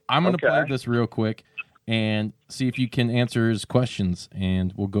 so I'm going to play this real quick and see if you can answer his questions,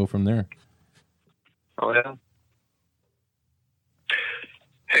 and we'll go from there. Oh yeah.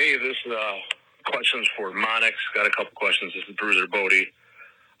 Hey, this is questions for Monix. Got a couple questions. This is Bruiser Bodie.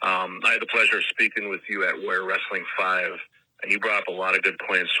 I had the pleasure of speaking with you at Where Wrestling 5, and you brought up a lot of good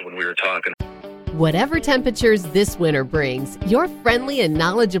points when we were talking. Whatever temperatures this winter brings, your friendly and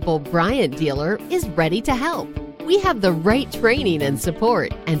knowledgeable Bryant dealer is ready to help. We have the right training and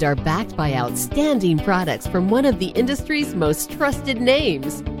support and are backed by outstanding products from one of the industry's most trusted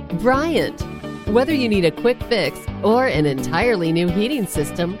names, Bryant. Whether you need a quick fix or an entirely new heating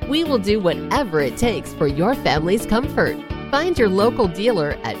system, we will do whatever it takes for your family's comfort. Find your local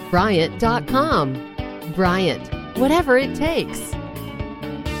dealer at Bryant.com. Bryant, whatever it takes.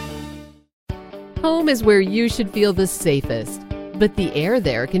 Home is where you should feel the safest, but the air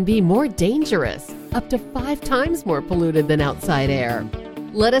there can be more dangerous, up to 5 times more polluted than outside air.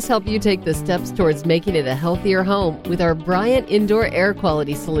 Let us help you take the steps towards making it a healthier home with our Bryant Indoor Air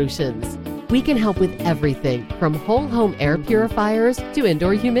Quality Solutions. We can help with everything from whole home air purifiers to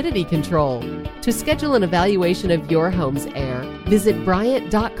indoor humidity control. To schedule an evaluation of your home's air, visit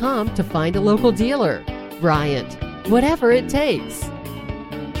Bryant.com to find a local dealer. Bryant, whatever it takes.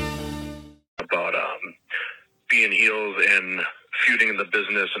 About being heels and feuding in the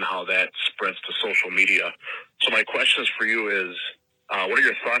business and how that spreads to social media. So my questions for you is, what are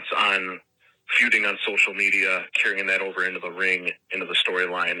your thoughts on feuding on social media, carrying that over into the ring, into the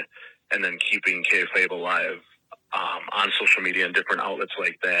storyline, and then keeping kayfabe alive on social media and different outlets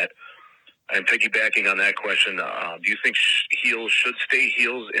like that? And piggybacking on that question, do you think heels should stay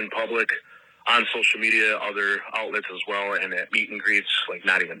heels in public on social media, other outlets as well, and at meet and greets, like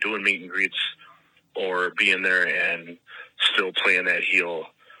not even doing meet and greets, or being there and still playing that heel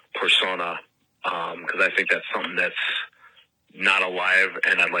persona? Because I think that's something that's not alive,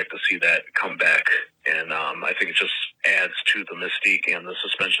 and I'd like to see that come back. And I think it just adds to the mystique and the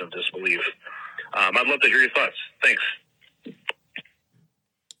suspension of disbelief. I'd love to hear your thoughts. Thanks.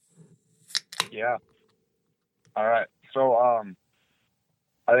 Yeah. All right. So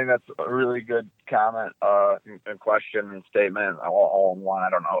I think that's a really good comment, and question and statement all in one. I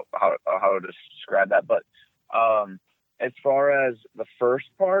don't know how to describe that, but as far as the first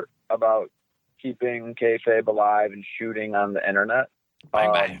part about keeping kayfabe alive and shooting on the internet,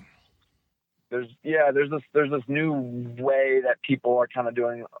 there's this new way that people are kind of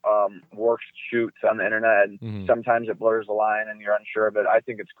doing work shoots on the internet, and sometimes it blurs the line and you're unsure of it. I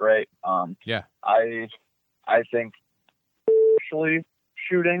think it's great. I think actually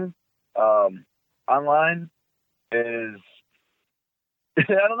shooting online is I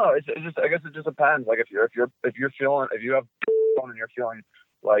don't know. I guess it just depends. Like if you have phone and you're feeling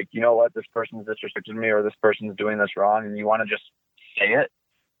like, you know what, this person's disrespecting me or this person's doing this wrong, and you want to just say it,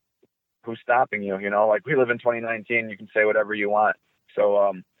 who's stopping you? Like we live in 2019, you can say whatever you want.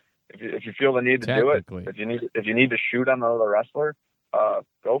 So if you feel the need to do it, if you need to shoot on another wrestler,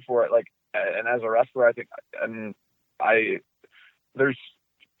 go for it. Like, and as a wrestler, I think, and I've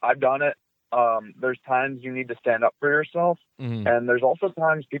done it. There's times you need to stand up for yourself, and there's also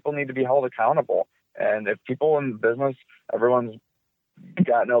times people need to be held accountable. And if people in business, everyone's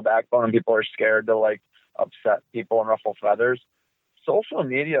got no backbone and people are scared to like upset people and ruffle feathers, social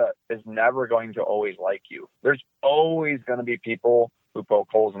media is never going to always like you. There's always going to be people who poke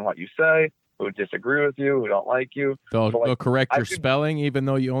holes in what you say, who disagree with you, who don't like you. They'll correct your spelling, even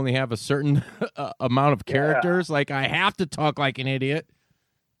though you only have a certain amount of characters. Yeah. Like, I have to talk like an idiot.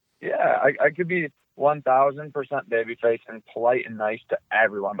 Yeah, I could be 1,000% babyface and polite and nice to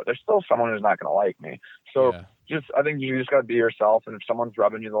everyone, but there's still someone who's not going to like me. So I think you just got to be yourself. And if someone's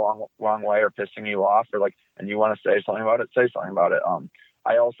rubbing you the wrong way or pissing you off, or like, and you want to say something about it, say something about it.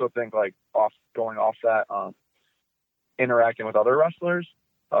 I also think like going off that, interacting with other wrestlers,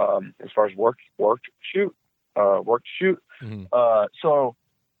 as far as work to shoot. So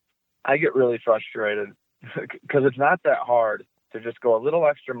I get really frustrated because it's not that hard to just go a little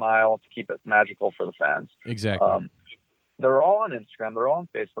extra mile to keep it magical for the fans. Exactly. they're all on Instagram, they're all on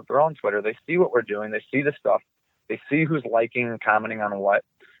Facebook, they're all on Twitter. They see what we're doing. They see the stuff. They see who's liking and commenting on what.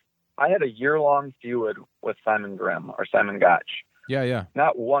 I had a year-long feud with Simon Grimm or Simon Gotch. Yeah.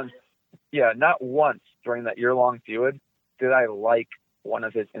 Not once during that year-long feud did I like one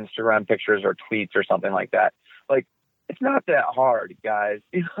of his Instagram pictures or tweets or something like that. Like, it's not that hard, guys.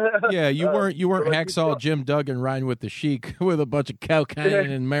 Yeah, you weren't Hacksaw Jim Duggan riding with the Sheik with a bunch of cocaine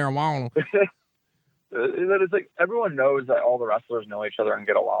and marijuana. It's like everyone knows that all the wrestlers know each other and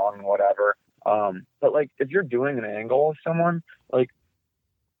get along and whatever. But like, if you're doing an angle with someone, like,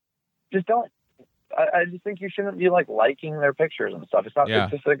 just don't. I just think you shouldn't be like liking their pictures and stuff. It's not. Yeah.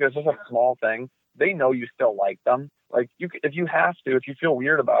 It's just a small thing. They know you still like them. Like, if you feel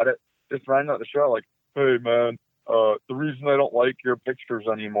weird about it, just find out the show. Like, hey man, the reason I don't like your pictures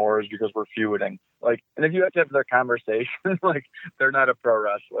anymore is because we're feuding. Like, and if you have to have that conversation, like, they're not a pro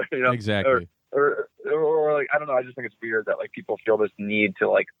wrestler, you know? Exactly. Or like, I don't know. I just think it's weird that like people feel this need to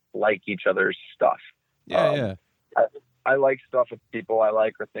like each other's stuff. Yeah. I like stuff with people I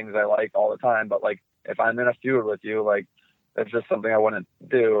like or things I like all the time, but like if I'm in a feud with you, like it's just something I wouldn't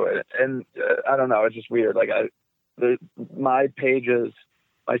do. And I don't know. It's just weird. Like my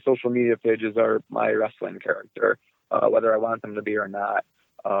social media pages are my wrestling character, whether I want them to be or not.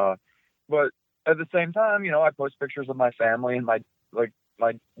 But at the same time, you know, I post pictures of my family and my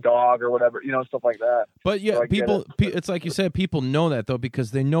dog or whatever, you know, stuff like that. But yeah, so it's like you said, people know that though,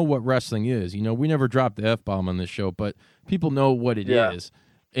 because they know what wrestling is. You know, we never dropped the F-bomb on this show, but people know what it is.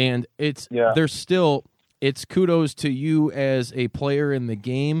 And there's still, it's kudos to you as a player in the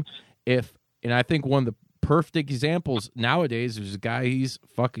game. And I think one of the perfect examples nowadays is a guy, he's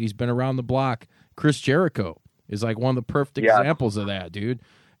been around the block. Chris Jericho is like one of the perfect examples of that, dude.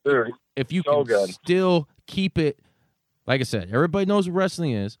 If you can still keep it, like I said, everybody knows what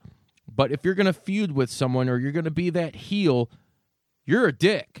wrestling is, but if you're going to feud with someone or you're going to be that heel, you're a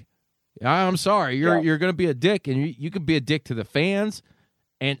dick. I'm sorry. You're going to be a dick, and you could be a dick to the fans,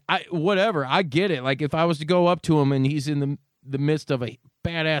 and I get it. Like, if I was to go up to him and he's in the midst of a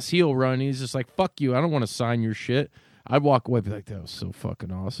badass heel run, he's just like, fuck you, I don't want to sign your shit, I'd walk away and be like, that was so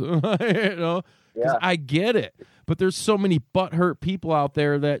fucking awesome. You know? Because I get it. But there's so many butthurt people out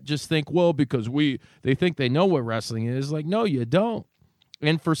there that just think, well, because they think they know what wrestling is. Like, no, you don't.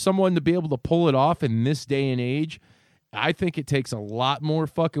 And for someone to be able to pull it off in this day and age, I think it takes a lot more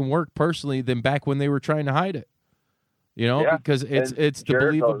fucking work personally than back when they were trying to hide it. You know, because it's the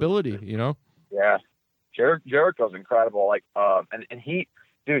believability, you know? Yeah. Jericho's incredible. Like, and he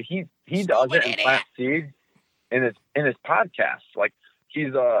does it and plant seeds in his podcast. Like,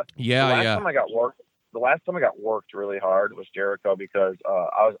 he's the last time I got worked really hard was Jericho, because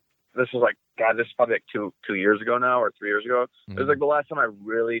this was probably like two years ago now, or 3 years ago. Mm-hmm. It was like the last time I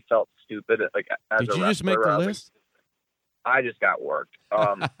really felt stupid. Like, as did you just make the list? I just got worked.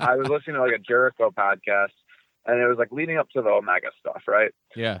 I was listening to like a Jericho podcast, and it was like leading up to the Omega stuff, right?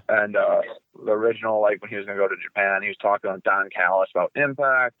 Yeah. And the original, like when he was going to go to Japan, he was talking with Don Callis about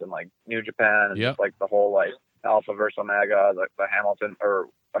Impact and like New Japan and just like the whole like Alpha versus Omega, like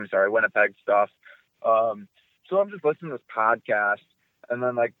the Winnipeg stuff. So I'm just listening to this podcast, and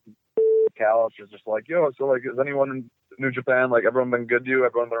then like Callis is just like, yo, so like, is anyone in New Japan, like, everyone been good to you?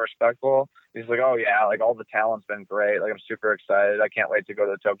 Everyone been respectful? He's like, oh yeah, like all the talent's been great. Like, I'm super excited. I can't wait to go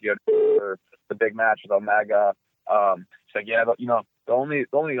to Tokyo for the big match with Omega. He's like, yeah, but you know, the only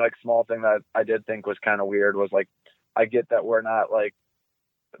like small thing that I did think was kind of weird was like, I get that we're not like,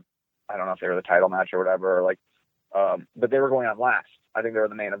 I don't know if they were the title match or whatever, or like, but they were going on last. I think they were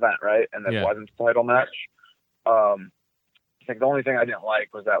the main event, right? And it wasn't the title match. I think the only thing I didn't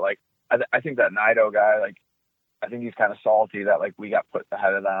like was that, like, I think that Naito guy, like, I think he's kind of salty that, like, we got put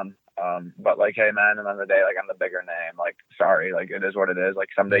ahead of them. But, like, hey, man, and then the day, like, I'm the bigger name. Like, sorry, like, it is what it is. Like,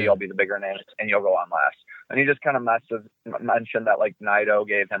 someday you'll be the bigger name and you'll go on last. And he just kind of mentioned that, like, Naito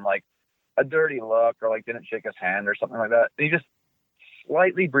gave him, like, a dirty look or, like, didn't shake his hand or something like that. And he just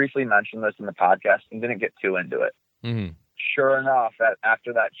slightly briefly mentioned this in the podcast and didn't get too into it. Mm-hmm. Sure enough, that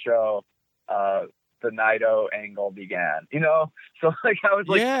after that show, the Naito angle began, you know? So, like, I was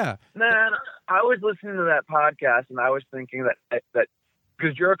like, man, I was listening to that podcast and I was thinking that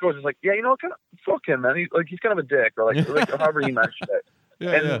because Jericho was just like, yeah, you know, kind of, fuck him, man. He's kind of a dick, or like however he mentioned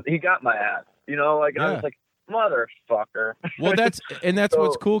it. He got my ass, you know? Like, I was like, motherfucker. Well, that's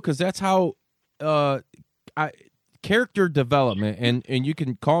what's cool, because that's how character development, and you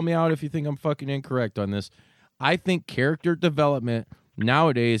can call me out if you think I'm fucking incorrect on this. I think character development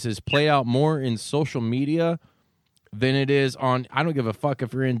nowadays is played out more in social media than it is on. I don't give a fuck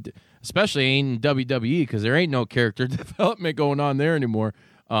if you're in, especially in WWE, because there ain't no character development going on there anymore,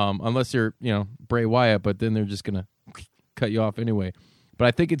 unless you're, you know, Bray Wyatt. But then they're just gonna cut you off anyway. But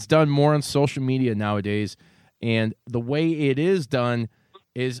I think it's done more on social media nowadays. And the way it is done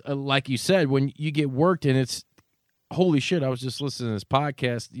is, like you said, when you get worked and it's, holy shit, I was just listening to this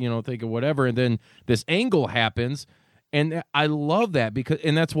podcast, thinking whatever. And then this angle happens. And I love that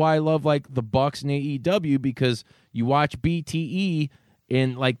and that's why I love like the Bucks and AEW, because you watch BTE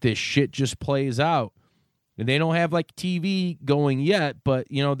and like this shit just plays out. And they don't have like TV going yet, but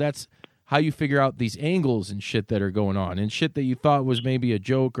that's how you figure out these angles and shit that are going on and shit that you thought was maybe a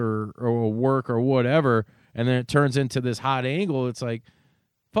joke or a work or whatever, and then it turns into this hot angle. It's like,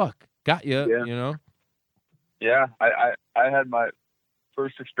 fuck, got you, Yeah, I had my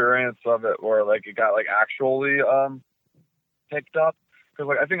first experience of it where like it got like actually picked up, because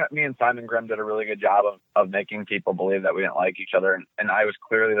like I think me and Simon Grimm did a really good job of making people believe that we didn't like each other, and I was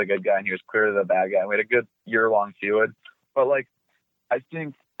clearly the good guy and he was clearly the bad guy, and we had a good year-long feud. But like I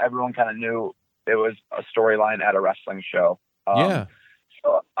think everyone kind of knew it was a storyline at a wrestling show. Yeah.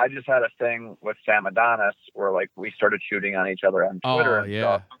 So I just had a thing with Sam Adonis where like we started shooting on each other on Twitter. Oh, yeah.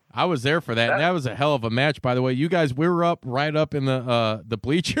 Stuff. I was there for that. And that was a hell of a match, by the way. You guys, we were right up in the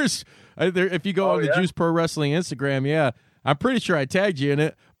bleachers. If you go on the Juice Pro Wrestling Instagram, yeah, I'm pretty sure I tagged you in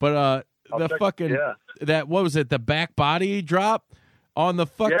it. But that, what was it? The back body drop on the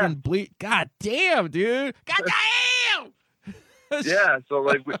fucking bleach. God damn, dude. God damn. Yeah, so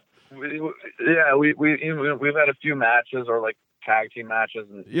like we've had a few matches or like tag team matches,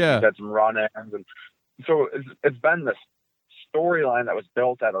 and we've had some run-ins, and so it's been this storyline that was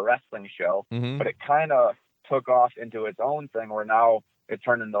built at a wrestling show, but it kind of took off into its own thing where now it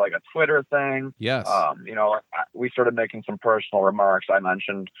turned into like a Twitter thing. Yes. We started making some personal remarks. I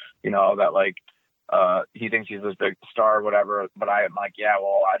mentioned, that like he thinks he's this big star or whatever, but I'm like, yeah,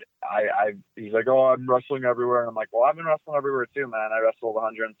 well, he's like, oh, I'm wrestling everywhere. And I'm like, well, I've been wrestling everywhere too, man. I wrestled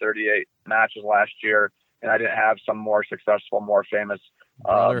 138 matches last year, and I didn't have some more successful, more famous,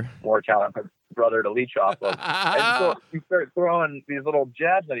 more talented brother to leach off of. And so you start throwing these little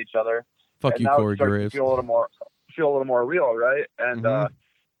jabs at each other. Fuck you, Corey Graves. Feel a little more real, right? And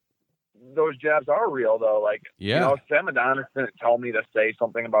those jabs are real, though. Like, Sam Adonis didn't tell me to say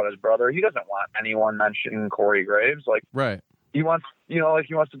something about his brother. He doesn't want anyone mentioning Corey Graves. Like, right. He wants, he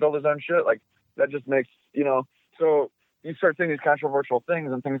wants to build his own shit. Like, that just makes, so you start saying these controversial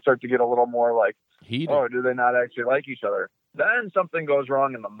things, and things start to get a little more like, heated. Oh, do they not actually like each other? Then something goes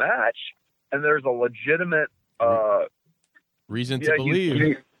wrong in the match, and there's a legitimate reason to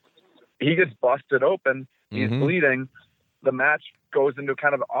believe. He gets busted open. He's bleeding. The match goes into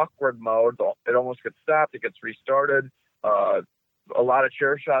kind of awkward mode. It almost gets stopped. It gets restarted. A lot of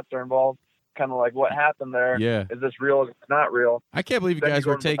chair shots are involved. Kind of like, what happened there? Yeah. Is this real? Is it not real? I can't believe you guys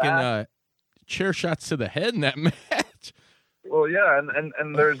were taking chair shots to the head in that match. Well, yeah,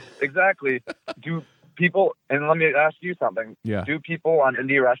 and there's exactly. Do people, and let me ask you something. Yeah. Do people on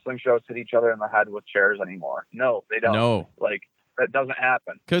indie wrestling shows hit each other in the head with chairs anymore? No, they don't. No. Like, that doesn't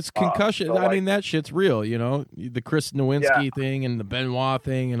happen. Because concussion, that shit's real, the Chris Nowinski thing and the Benoit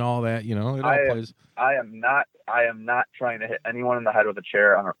thing and all that, it all plays. I am not trying to hit anyone in the head with a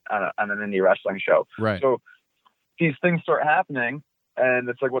chair on an indie wrestling show. Right. So these things start happening, and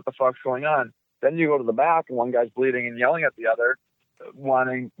it's like, what the fuck's going on? Then you go to the back, and one guy's bleeding and yelling at the other,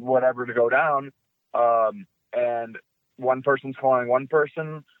 wanting whatever to go down, and one person's calling one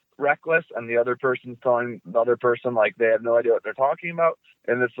person reckless, and the other person's telling the other person like they have no idea what they're talking about,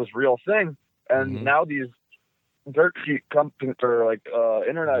 and it's this real thing. And now these dirt sheet companies or like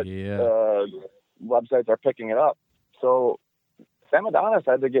internet websites are picking it up. So Sam Adonis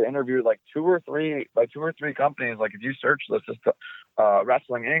had to get interviewed like two or three companies. Like, if you search this,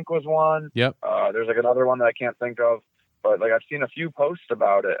 Wrestling Inc. was one. Yep. There's like another one that I can't think of, but like I've seen a few posts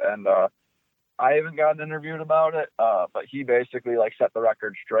about it, and I haven't gotten interviewed about it. But he basically like set the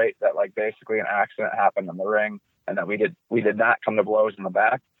record straight that like basically an accident happened in the ring, and that we did not come to blows in the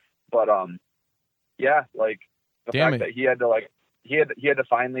back. But like the fact that he had to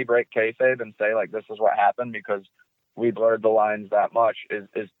finally break kayfabe and say like, this is what happened because we blurred the lines that much is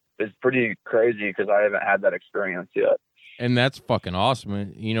pretty crazy, because I haven't had that experience yet. And that's fucking awesome.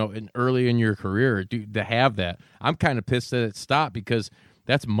 And early in your career, dude, to have that. I'm kind of pissed that it stopped, because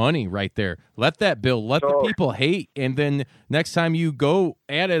that's money right there. Let that build. Let the people hate. And then next time you go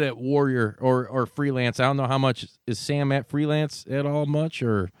at it at Warrior or Freelance, I don't know how much is Sam at Freelance at all much,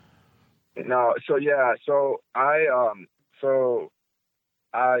 or? No. So, yeah. So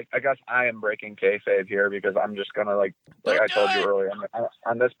I guess I am breaking kayfabe here, because I'm just going to like I told you earlier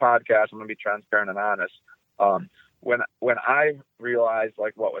on this podcast, I'm going to be transparent and honest. When I realized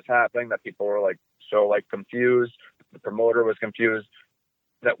like what was happening, that people were like so like confused, the promoter was confused,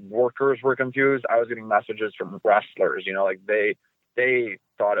 that workers were confused. I was getting messages from wrestlers, you know, like they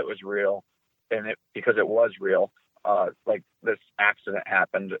thought it was real, and because it was real. Like this accident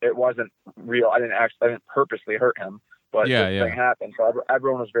happened. It wasn't real. I didn't purposely hurt him, but this thing happened. So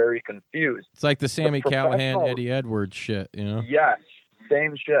everyone was very confused. It's like the Sammy Callahan, Eddie Edwards shit, you know? Yes,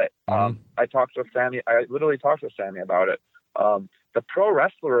 same shit. I talked with Sammy. I literally talked with Sammy about it. The pro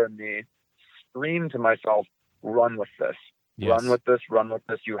wrestler in me screamed to myself, "Run with this! Yes. Run with this! Run with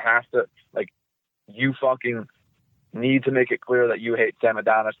this! You have to, like, you fucking need to make it clear that you hate Sam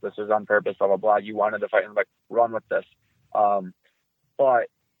Adonis. This is on purpose, blah, blah, blah. You wanted to fight him, like, run with this." But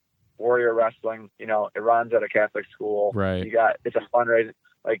Warrior Wrestling, you know, it runs at a Catholic school. Right. It's a fundraiser.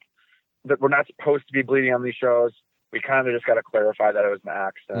 Like, we're not supposed to be bleeding on these shows. We kind of just got to clarify that it was an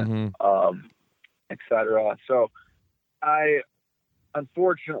accident, et cetera. So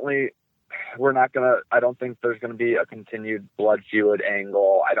unfortunately, I don't think there's going to be a continued blood feud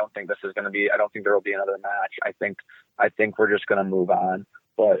angle. I don't think there will be another match. I think we're just going to move on.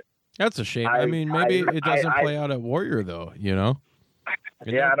 But that's a shame. I mean, maybe it doesn't play out at Warrior though, you know?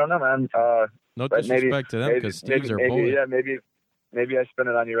 I don't know, man. No disrespect to them because Steve's our boy. Yeah, maybe I spin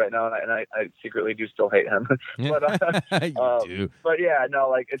it on you right now, and I secretly do still hate him. But, you do. But yeah, no,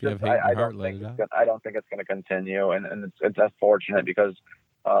 like it's just I don't think it's going to continue, and it's unfortunate because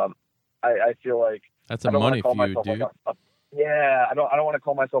I feel like that's a money feud, dude. I don't want to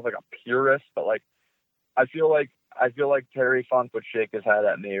call myself like a purist, but like I feel like Terry Funk would shake his head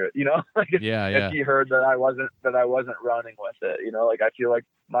at me, you know, like if he heard that I wasn't running with it, you know, like I feel like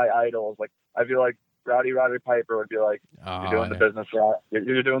my idols, like I feel like Roddy Piper would be like, "You're doing the business wrong.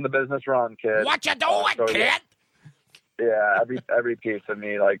 You're doing the business wrong, kid. What you doing, kid?" Yeah, every piece of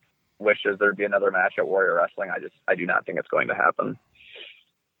me like wishes there'd be another match at Warrior Wrestling. I do not think it's going to happen.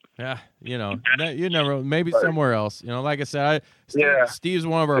 Yeah, you know, you never. Maybe somewhere else. You know, like I said, Steve's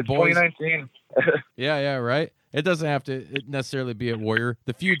one of our boys. 2019. Yeah, right. It doesn't have to necessarily be at Warrior.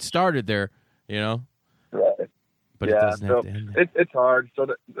 The feud started there, you know. Right. But it doesn't have to end there. It's hard. So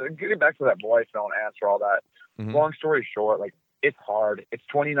getting back to that voicemail and answer all that. Mm-hmm. Long story short, like it's hard. It's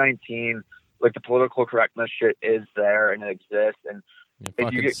 2019. Like the political correctness shit is there and it exists. And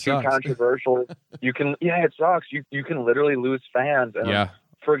if you get too controversial, you can. Yeah, it sucks. You can literally lose fans. And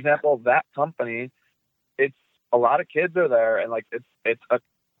for example, that company, it's a lot of kids are there, and like it's a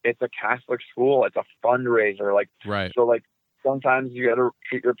Catholic school. It's a fundraiser. Like, right. So like sometimes you got to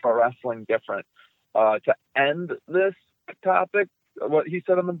treat your pro wrestling different. To end this topic, what he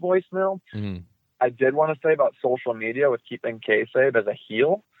said on the voicemail, I did want to say about social media with keeping kayfabe as a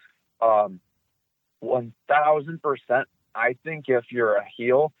heel. 1000%. I think if you're a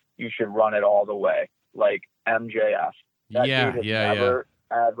heel, you should run it all the way. Like MJF. That dude has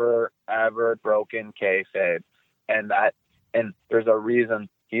ever broken kayfabe. And there's a reason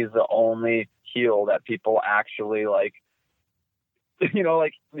he's the only heel that people actually like, you know,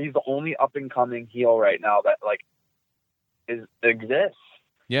 like he's the only up and coming heel right now that like exists.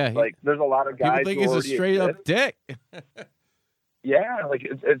 Yeah. Like there's a lot of guys people think he's a straight up dick. Yeah. Like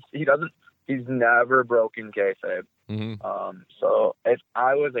he's never broken kayfabe. Mm-hmm. So if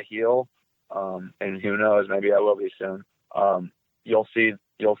I was a heel, and who knows, maybe I will be soon. You'll see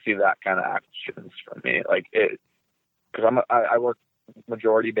that kind of actions from me. Like because I work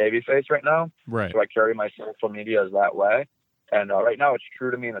majority babyface right now. Right. So I carry my social media as that way. And right now it's true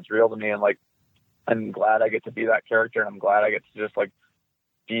to me and it's real to me. And like, I'm glad I get to be that character, and I'm glad I get to just like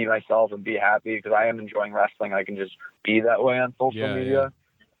be myself and be happy because I am enjoying wrestling. I can just be that way on social media. Yeah.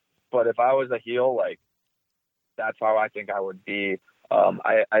 But if I was a heel, like that's how I think I would be.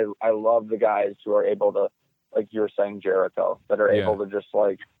 I love the guys who are able to, like you were saying, Jericho, that are able to just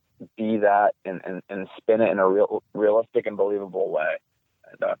like be that and spin it in a realistic and believable way.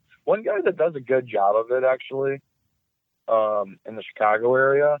 And one guy that does a good job of it actually, in the Chicago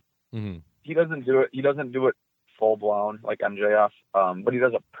area, he doesn't do it full blown like MJF, but he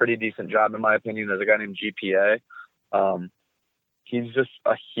does a pretty decent job in my opinion. There's a guy named GPA. He's just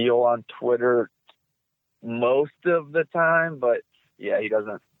a heel on Twitter most of the time, but yeah, he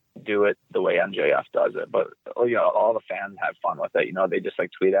doesn't do it the way MJF does it. But you know, all the fans have fun with it. You know, they just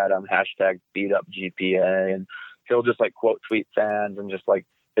like tweet at him #beatup_GPA, and he'll just like quote tweet fans, and just like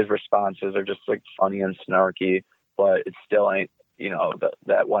his responses are just like funny and snarky. But it still ain't, you know,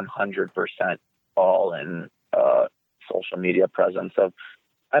 that 100% all in social media presence of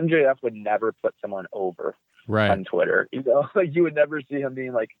MJF would never put someone over on Twitter. You know, like you would never see him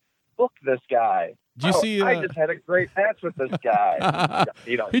being like, "Look, this guy. Did you see? I just had a great match with this guy."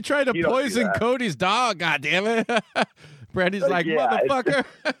 You know, he tried to poison Cody's dog. God damn it! Brandy's like, motherfucker.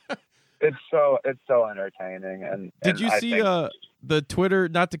 It's so entertaining. And did you see? the Twitter,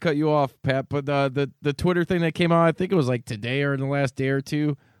 not to cut you off, Pat, but the Twitter thing that came out, I think it was like today or in the last day or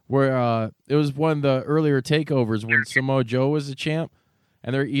two, where it was one of the earlier takeovers when Samoa Joe was the champ,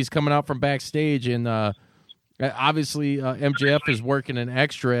 and he's coming out from backstage, and obviously MJF is working an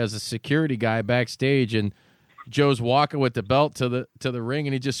extra as a security guy backstage, and Joe's walking with the belt to the ring,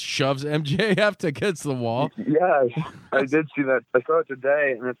 and he just shoves MJF against the wall. Yeah, I did see that. I saw it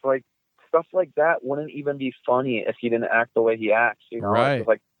today, and it's like stuff like that wouldn't even be funny if he didn't act the way he acts. You know, right? It's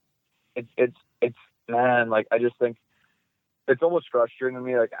like it's man. Like I just think it's almost frustrating to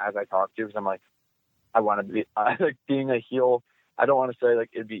me. Like as I talk to you, because I'm like, I want to be like being a heel. I don't want to say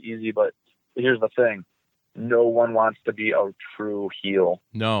like it'd be easy, but here's the thing. No one wants to be a true heel.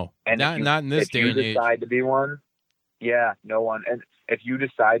 No, and not in this day and age. If you decide to be one, yeah, no one. And if you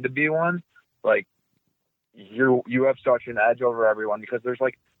decide to be one, like you have such an edge over everyone because there's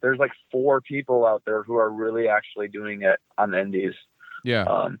like 4 people out there who are really actually doing it on the indies.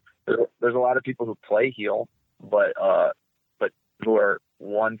 Yeah. There's a lot of people who play heel, but who are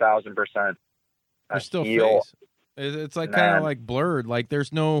 1,000% they're still heel. face. It's like kind of like blurred. Like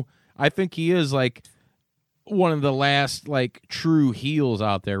there's no. I think he is like one of the last like true heels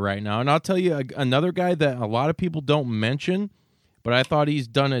out there right now. And I'll tell you another guy that a lot of people don't mention, but I thought he's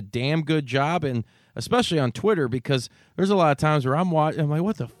done a damn good job, and especially on Twitter, because there's a lot of times where I'm watching, I'm like,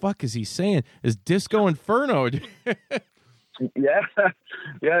 what the fuck is he saying? Is Disco Inferno? Yeah.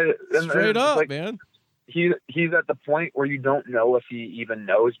 Straight up, like, man. He's at the point where you don't know if he even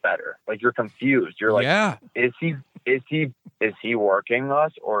knows better. Like you're confused. You're like, yeah. Is he working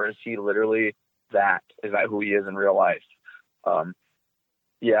us, or is he literally that? Is that who he is in real life?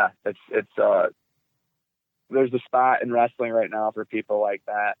 Yeah, it's there's a spot in wrestling right now for people like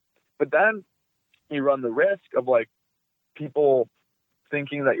that. But then you run the risk of like people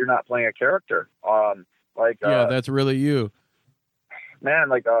thinking that you're not playing a character. Yeah, that's really you.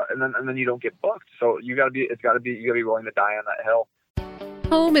 Man, and then you don't get booked. So you gotta be willing to die on that hill.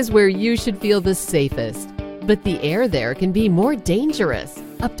 Home is where you should feel the safest, but the air there can be more dangerous,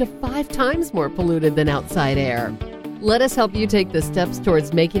 up to 5 times more polluted than outside air. Let us help you take the steps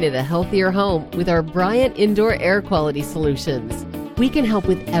towards making it a healthier home with our Bryant Indoor Air Quality Solutions. We can help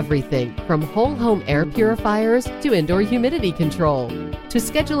with everything from whole home air purifiers to indoor humidity control. To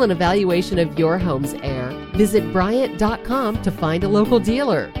schedule an evaluation of your home's air, visit Bryant.com to find a local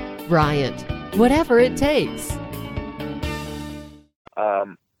dealer. Bryant, whatever it takes.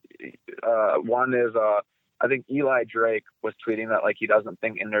 One is I think Eli Drake was tweeting that like he doesn't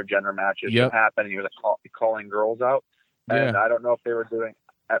think intergender matches should happen, and he was like, calling girls out. And I don't know if they were doing.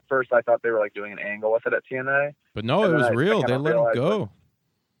 At first, I thought they were like doing an angle with it at TNA, but no, it was real. They let him go. Like,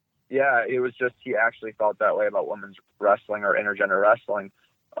 yeah, it was just he actually felt that way about women's wrestling or intergender wrestling.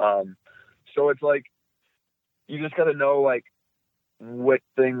 So it's like you just got to know like what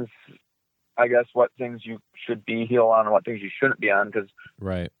things you should be heel on and what things you shouldn't be on, because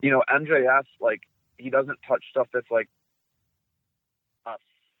right, MJF, like he doesn't touch stuff that's like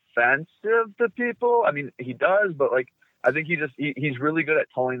offensive to people. I mean, he does, but like I think he's really good at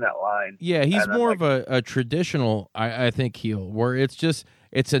towing that line. Yeah, he's more of a traditional, I think, heel, where it's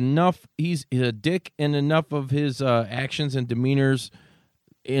enough. He's a dick in enough of his actions and demeanors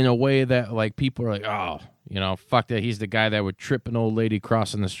in a way that like people are like, oh, fuck that. He's the guy that would trip an old lady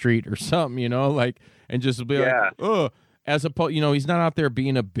crossing the street or something, like, and just be like, oh, as opposed, he's not out there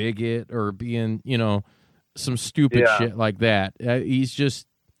being a bigot or being, some stupid shit like that.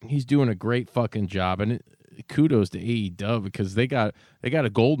 He's doing a great fucking job, and kudos to AEW because they got a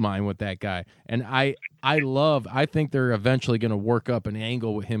gold mine with that guy, and I think they're eventually going to work up an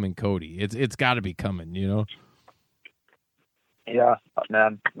angle with him and Cody. It's got to be coming, Yeah,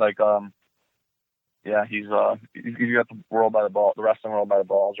 man. Like, he's got the world by the ball, the wrestling world by the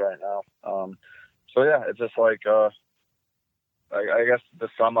balls right now. So yeah, it's just like, I guess to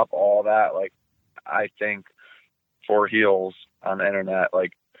sum up all that, like, I think for heels on the internet,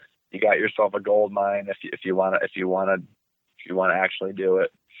 like, you got yourself a gold mine if you want to actually do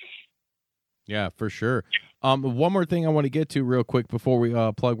it. Yeah, for sure. One more thing I want to get to real quick before we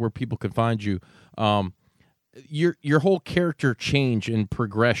plug where people can find you. Your whole character change and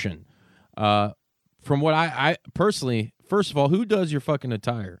progression. From what I personally, first of all, who does your fucking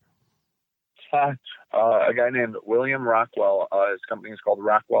attire? A guy named William Rockwell. His company is called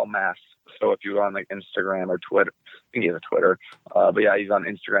Rockwell Masks. So if you go on like Instagram or Twitter, I think he has a Twitter. But yeah, he's on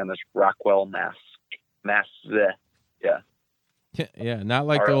Instagram. That's Rockwell Masks. Yeah. Yeah, not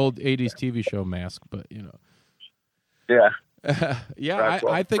like the old 80s TV show Mask, but Yeah. Yeah,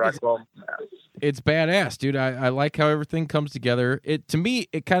 I think it's badass, dude. I like how everything comes together. To me,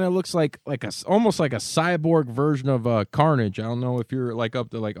 it kind of looks like almost like a cyborg version of Carnage. I don't know if you're like up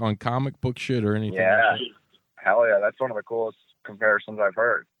to like on comic book shit or anything. Yeah, like that. hell yeah, that's one of the coolest comparisons I've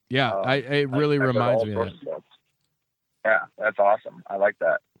heard. Yeah, it really reminds me of that. Yeah, that's awesome. I like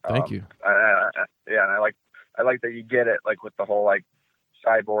that. Thank you. Yeah, and I like that you get it like with the whole like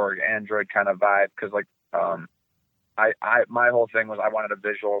cyborg android kind of vibe, because like my whole thing was I wanted a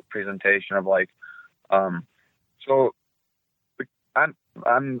visual presentation of like so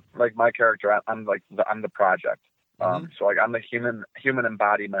I'm like my character, I'm the project. So like I'm the human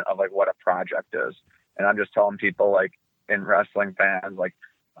embodiment of like what a project is, and I'm just telling people like in wrestling fans like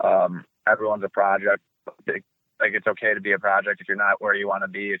everyone's a project. Like it's okay to be a project if you're not where you want to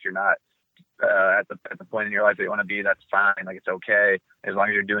be, if you're not at the point in your life that you want to be, that's fine. Like it's okay as long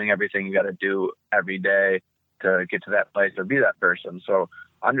as you're doing everything you got to do every day to get to that place or be that person. So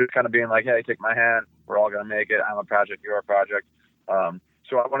I'm just kind of being like, hey, take my hand. We're all going to make it. I'm a project. You're a project.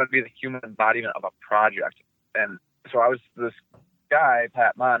 So I want to be the human embodiment of a project. And so I was this guy,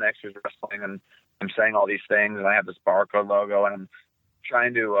 Pat Monix, who's wrestling, and I'm saying all these things, and I have this barcode logo, and I'm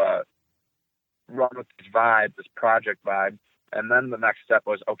trying to run with this vibe, this project vibe. And then the next step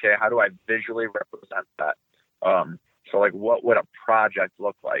was, okay, how do I visually represent that? So like, what would a project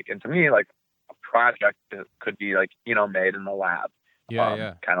look like? And to me, like a project could be like, made in the lab.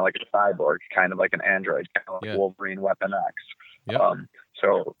 Yeah. Kind of like a cyborg, kind of like an android, kind of like Wolverine Weapon X. Yep.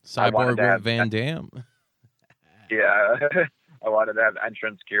 So cyborg with Van Damme. Yeah. I wanted to have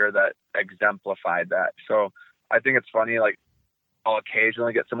entrance gear that exemplified that. So I think it's funny, like, I'll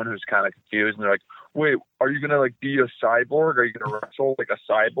occasionally get someone who's kind of confused, and they're like, wait, are you going to like be a cyborg? Are you going to wrestle like a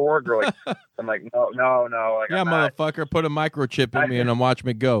cyborg? Or like, I'm like, no. Like, yeah, motherfucker, put a microchip in me and I'm watch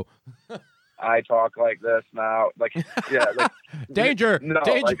me go. I talk like this now. Like, yeah. Like, danger.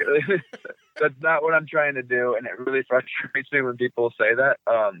 Danger. Like, that's not what I'm trying to do. And it really frustrates me when people say that,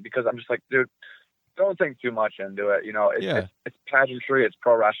 because I'm just like, dude, don't think too much into it. It's pageantry, it's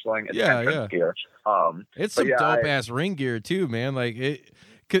pro wrestling, it's entrance gear. It's some dope ass ring gear too, man. Like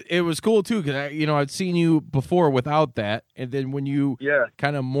it was cool too, because I'd seen you before without that, and then when you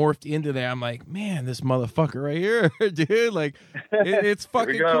kind of morphed into that, I'm like, man, this motherfucker right here, dude. Like it's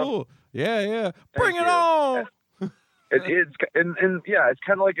fucking cool. Yeah. Bring it on. It's it's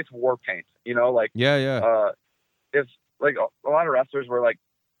kind of like it's war paint, like if like a lot of wrestlers were like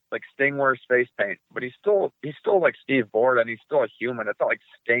Sting wears face paint, but he's still like Steve Borden, and he's still a human. It's not like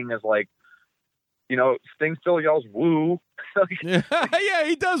Sting is like, Sting still yells woo. Yeah,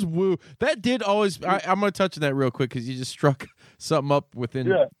 he does woo. That did always. I'm gonna touch on that real quick because you just struck something up within.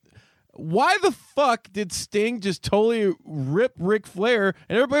 Yeah. Why the fuck did Sting just totally rip Ric Flair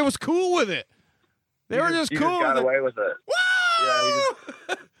and everybody was cool with it? They were just cool. He just got away with it.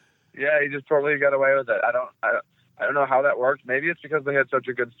 Woo! He just totally got away with it. I don't know how that worked. Maybe it's because they had such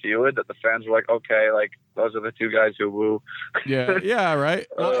a good feud that the fans were like, okay, like those are the two guys who woo. Yeah, right.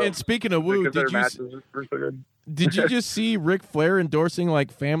 Well, and speaking of woo, did you just see Ric Flair endorsing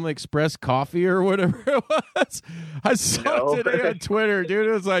like Family Express coffee or whatever it was? I saw it today on Twitter, dude.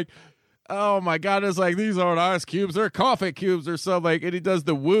 It was like, oh my God, it's like, these aren't ice cubes, they're coffee cubes or something. Like, and he does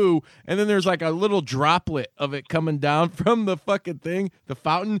the woo, and then there's like a little droplet of it coming down from the fucking thing, the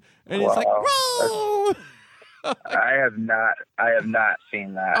fountain, and it's like, whoa! I have not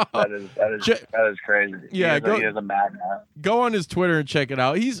seen that. That is crazy. Yeah, he is a madman. Go on his Twitter and check it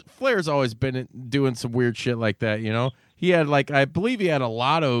out. Flair's always been doing some weird shit like that. He had I believe he had a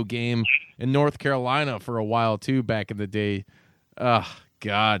lotto game in North Carolina for a while too back in the day.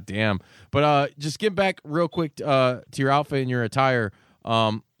 God damn. But just get back real quick to your outfit and your attire.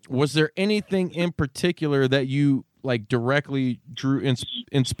 Was there anything in particular that you like directly drew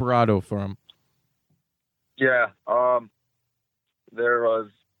inspirado from? Yeah, there was,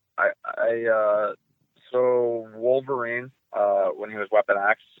 so Wolverine, when he was Weapon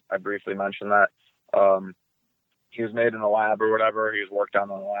X, I briefly mentioned that, he was made in a lab or whatever. He was worked on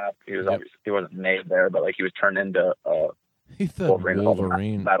in the lab. He wasn't made there, but like he was turned into,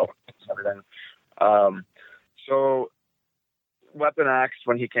 Wolverine. Metal and everything. So Weapon X,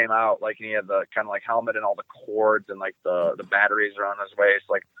 when he came out, like he had the kind of like helmet and all the cords and like the batteries around his waist,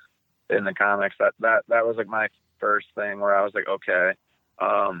 like, in the comics, that was like my first thing where I was like, okay,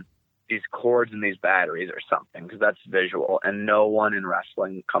 these cords and these batteries or something, because that's visual, and no one in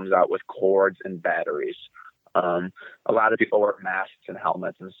wrestling comes out with cords and batteries. A lot of people wear masks and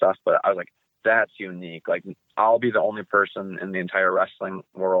helmets and stuff, but I was like, that's unique. Like, I'll be the only person in the entire wrestling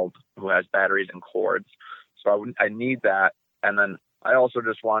world who has batteries and cords, so I need that. And then I also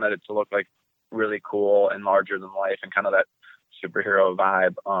just wanted it to look like really cool and larger than life and kind of that superhero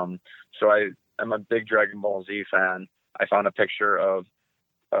vibe. So I am a big Dragon Ball Z fan. I found a picture of,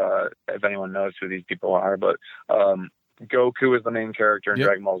 if anyone knows who these people are, but Goku is the main character in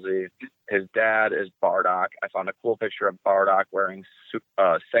Dragon Ball Z. His dad is Bardock. I found a cool picture of Bardock wearing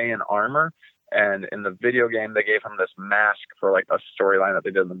Saiyan armor. And in the video game, they gave him this mask for like a storyline that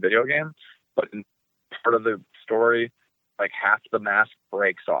they did in the video game. But in part of the story, like half the mask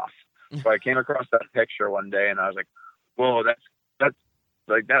breaks off. So I came across that picture one day and I was like, whoa, that's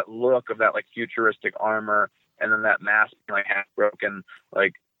like that look of that like futuristic armor. And then that mask being like half broken.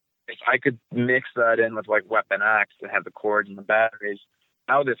 Like if I could mix that in with like Weapon X and have the cords and the batteries,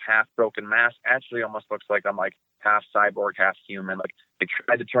 now this half broken mask actually almost looks like I'm like half cyborg, half human. Like they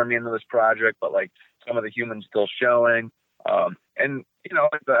tried to turn me into this project, but like some of the humans still showing. And you know,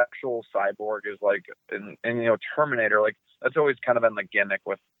 like the actual cyborg is like, and you know, Terminator, like that's always kind of been the gimmick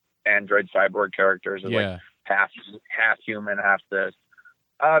with android cyborg characters is like half human, half this.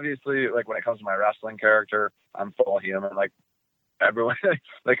 Obviously, like when it comes to my wrestling character, I'm full human. Like everyone,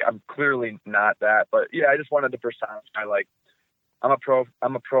 like I'm clearly not that, but yeah, I just wanted to personify like I'm a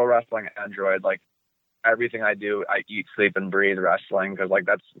pro wrestling android. Like everything I do, I eat, sleep, and breathe wrestling because like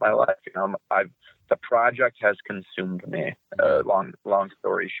that's my life. You know, the project has consumed me. Long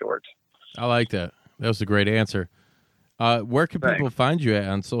story short. I like that. That was a great answer. Where can people find you at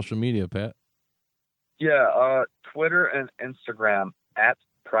on social media, Pat? Yeah, Twitter and Instagram at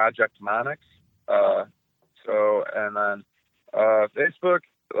Project Monix. And then Facebook,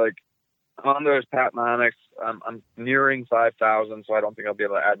 like on there's Pat Monix. I'm nearing 5,000, so I don't think I'll be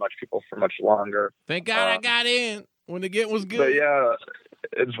able to add much people for much longer. Thank God I got in when the get was good. But yeah,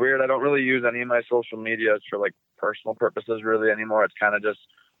 it's weird. I don't really use any of my social medias for like personal purposes really anymore. It's kind of just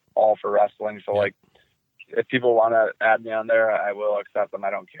all for wrestling. So like, if people want to add me on there, I will accept them. I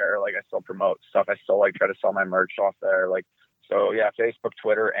don't care. Like I still promote stuff. I still like try to sell my merch off there. Like, so yeah, Facebook,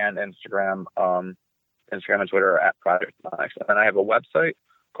 Twitter, and Instagram. Instagram and Twitter are at Project Monix. And then I have a website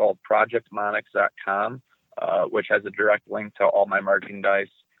called projectmonix.com, which has a direct link to all my merchandise.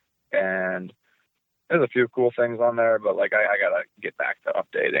 And there's a few cool things on there, but like I gotta get back to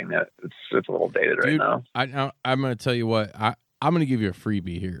updating it. It's a little dated right now. I'm gonna tell you what. I'm gonna give you a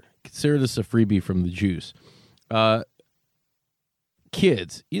freebie here. Consider this a freebie from the juice.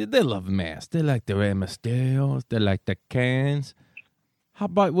 Kids, they love masks. They like the Rey Mysterios. They like the cans. How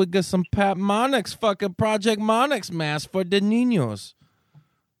about we get some Pat Monix, fucking Project Monix mask for the niños?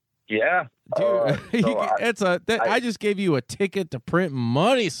 Yeah, dude. I just gave you a ticket to print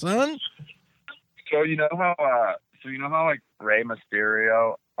money, son. So you know how like Rey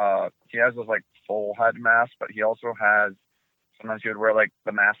Mysterio, he has this like full head mask, but he also has. Sometimes you would wear like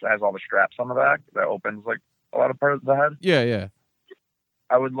the mask that has all the straps on the back that opens like a lot of parts of the head. Yeah.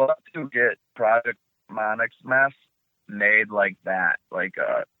 I would love to get Project Monix masks made like that. Like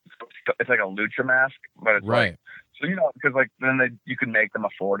it's like a lucha mask, but it's right. Like, so you know, because like then you can make them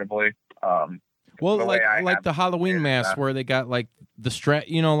affordably. Well, like the Halloween masks where they got like the strap,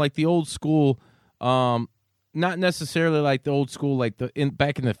 you know, like the old school. Not necessarily like the old school, like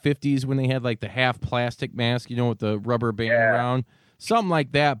back in the 50s when they had like the half plastic mask, you know, with the rubber band around, something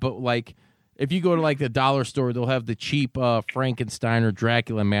like that. But like, if you go to like the dollar store, they'll have the cheap Frankenstein or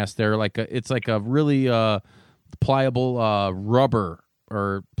Dracula mask there. It's like a really pliable rubber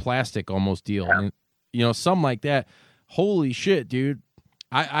or plastic almost deal, and, you know, something like that. Holy shit, dude!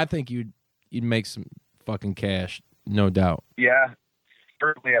 I think you'd make some fucking cash, no doubt. Yeah.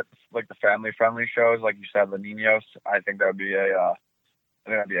 Certainly at like the family friendly shows, like you said, the Niños, I think that would be a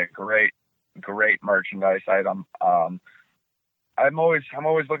great merchandise item. I'm always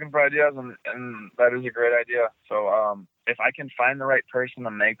looking for ideas, and that is a great idea. So if I can find the right person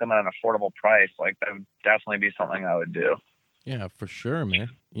to make them at an affordable price, like that would definitely be something I would do. Yeah, for sure, man.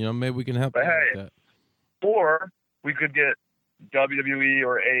 You know, maybe we can help you with that. Or we could get WWE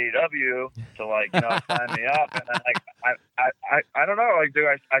or AEW to like, you know, sign me up, and then like I don't know,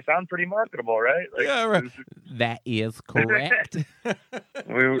 like, I sound pretty marketable, right? Like, yeah, right. That is correct.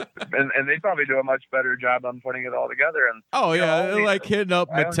 and they probably do a much better job on putting it all together. And they're like hitting up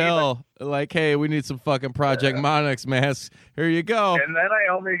Mattel, like, hey, we need some fucking Project Monix masks. Here you go. And then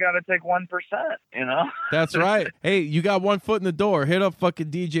I only got to take 1%. You know. That's right. Hey, you got one foot in the door. Hit up fucking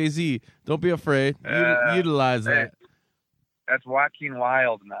DJZ. Don't be afraid. Utilize that. That's Joaquin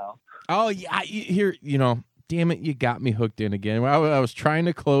Wild now. Oh, yeah. Here, you know, damn it, you got me hooked in again. I was trying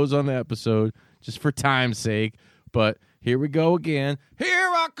to close on the episode just for time's sake, but here we go again. Here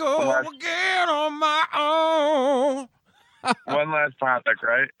I go again on my own. One last topic,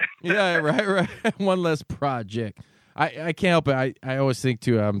 right? Yeah, right. One less project. I can't help it. I always think,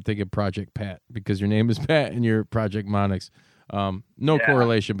 too, I'm thinking Project Pat because your name is Pat and you're Project Monix. No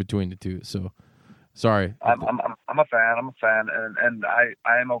correlation between the two, so... Sorry. I'm a fan. I'm a fan, and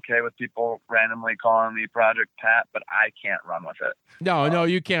I am okay with people randomly calling me Project Pat, but I can't run with it. No,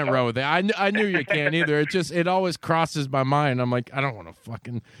 you can't run with it. I knew you can't either. It always crosses my mind. I'm like, I don't want to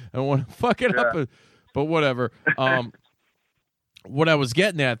fuck it up, but whatever. What I was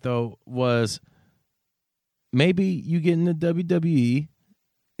getting at though was maybe you get in the WWE,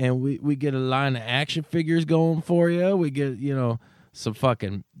 and we get a line of action figures going for you. We get some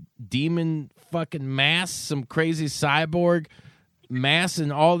fucking demon fucking masks, some crazy cyborg masks,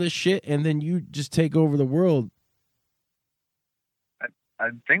 and all this shit, and then you just take over the world.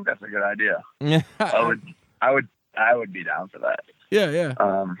 I think that's a good idea. I would be down for that. Yeah. Yeah.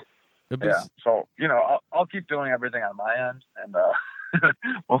 So I'll keep doing everything on my end, and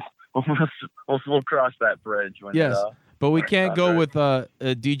we'll cross that bridge when. Yes, but we can't go with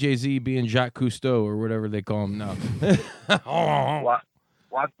DJ Z being Jacques Cousteau or whatever they call him now.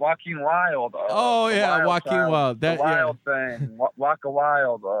 Joaquin Wild. Joaquin Wild. That Wild thing. Waka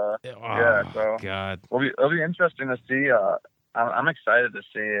Wild. Yeah. So God, it'll be interesting to see. I'm excited to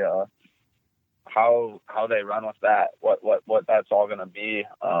see how they run with that. What that's all going to be.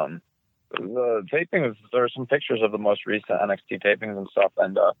 The tapings. There are some pictures of the most recent NXT tapings and stuff,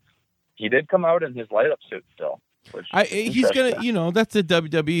 and he did come out in his light up suit still. He's gonna, that's a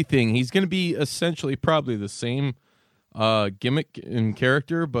WWE thing. He's gonna be essentially probably the same gimmick and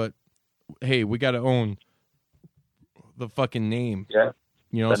character, but hey, we got to own the fucking name. Yeah.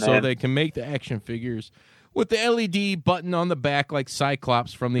 So they can make the action figures with the LED button on the back, like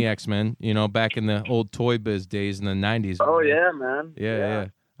Cyclops from the X-Men. Back in the old Toy Biz days in the 90s. Oh yeah, man. Yeah.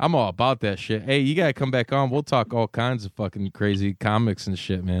 I'm all about that shit. Hey, you gotta come back on. We'll talk all kinds of fucking crazy comics and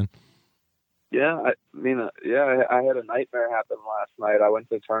shit, man. Yeah, I had a nightmare happen last night. I went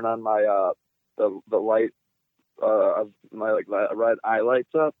to turn on my the light of my red eye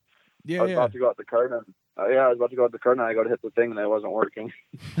lights up. Yeah, I was about to go out the curtain. I was about to go out the curtain. And I go to hit the thing, and it wasn't working.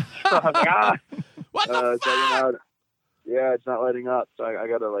 So I was like, what the fuck? It's not lighting up. So I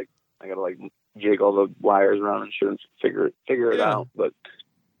gotta jiggle the wires around and shit and figure it out. But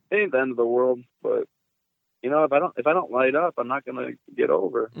it ain't the end of the world. But if I don't light up, I'm not gonna get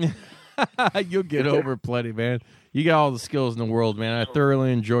over. You'll get over plenty, man. You got all the skills in the world, man. I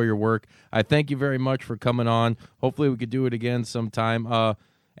thoroughly enjoy your work. I thank you very much for coming on. Hopefully we could do it again sometime.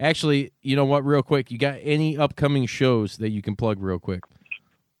 Actually, you know what, real quick, you got any upcoming shows that you can plug real quick?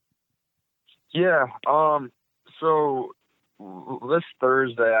 Yeah. So this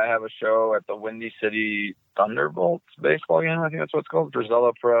Thursday I have a show at the Windy City Thunderbolts baseball game. I think that's what it's called.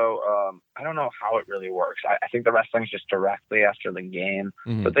 Drizella Pro. I don't know how it really works. I think the wrestling's just directly after the game,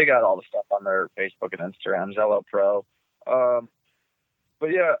 but they got all the stuff on their Facebook and Instagram. Zello Pro. But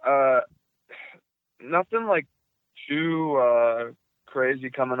yeah, nothing like too crazy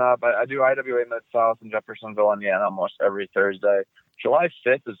coming up. I do IWA Mid-South in Jeffersonville, Indiana, almost every Thursday. July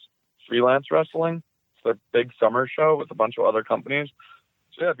 5th is Freelance Wrestling. It's a big summer show with a bunch of other companies.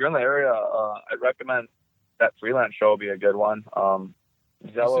 So yeah, if you're in the area, I'd recommend that Freelance show will be a good one.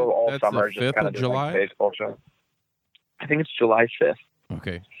 Zello all summer, just kind of July baseball show. I think it's July 5th.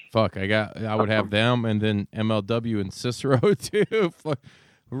 Okay. Fuck, I would have them and then MLW and Cicero too.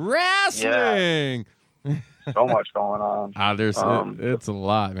 Wrestling. Yeah. So much going on. It's a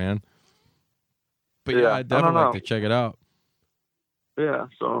lot, man. But yeah, I'd definitely like to check it out. Yeah,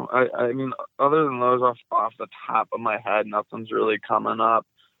 so I mean, other than those off the top of my head, nothing's really coming up.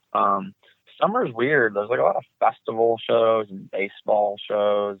 Summer's weird. There's like a lot of festival shows and baseball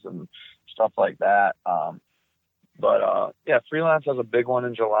shows and stuff like that. But yeah, Freelance has a big one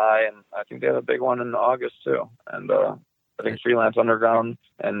in July, and I think they have a big one in August too. And I think Freelance Underground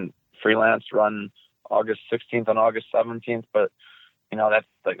and Freelance run August 16th and August 17th, but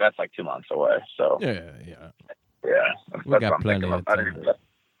that's like 2 months away. So yeah. We got plenty of time.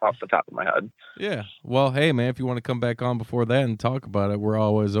 Off the top of my head. Yeah. Well, hey man, if you want to come back on before that and talk about it, we're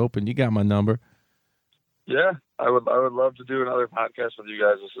always open. You got my number. Yeah, I would love to do another podcast with you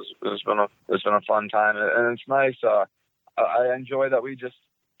guys. It's been a fun time, and it's nice. I enjoy that we just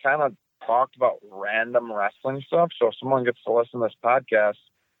kind of talked about random wrestling stuff. So if someone gets to listen to this podcast,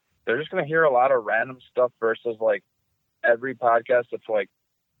 they're just going to hear a lot of random stuff versus like every podcast that's like,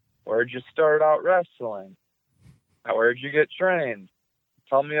 where'd you start out wrestling? Where'd you get trained?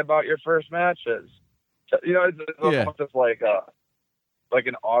 Tell me about your first matches. It's almost just like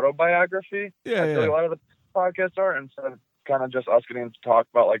an autobiography. Yeah, I feel like a lot of the podcasts are, instead of kind of just us getting to talk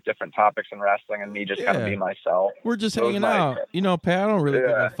about like different topics in wrestling and me just kind of be myself. We're just hanging out. Pat, I don't really give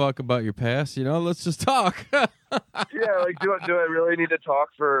a fuck about your past. Let's just talk. Yeah, like do I really need to talk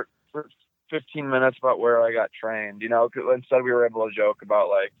for 15 minutes about where I got trained, you know, 'cause instead we were able to joke about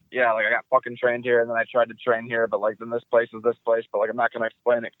like, yeah, like I got fucking trained here and then I tried to train here, but like then this place is this place, but like I'm not going to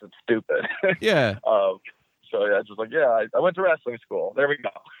explain it 'cause it's stupid. Yeah. So yeah, just like, yeah, I went to wrestling school. There we go.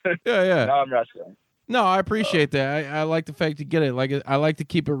 Yeah. Now I'm wrestling. No, I appreciate that. I like the fact you get it. Like, I like to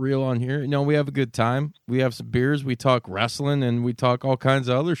keep it real on here. You know, we have a good time. We have some beers. We talk wrestling, and we talk all kinds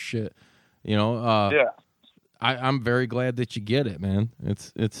of other shit. You know. Yeah. I'm very glad that you get it, man.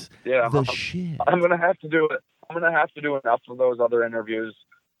 It's the shit. I'm gonna have to do it. I'm gonna have to do enough of those other interviews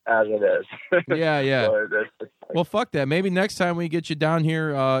as it is. Yeah. So Well, fuck that. Maybe next time we get you down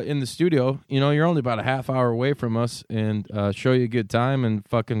here in the studio, you know, you're only about a half hour away from us, and show you a good time and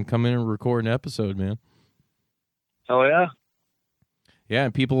fucking come in and record an episode, man. Oh, yeah? Yeah,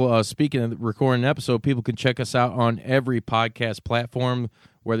 and people, speaking of recording an episode, people can check us out on every podcast platform,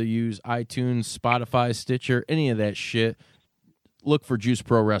 whether you use iTunes, Spotify, Stitcher, any of that shit. Look for Juice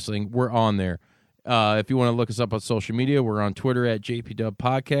Pro Wrestling. We're on there. If you want to look us up on social media, we're on Twitter at JPW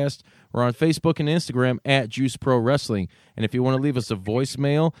Podcast. We're on Facebook and Instagram at Juice Pro Wrestling. And if you want to leave us a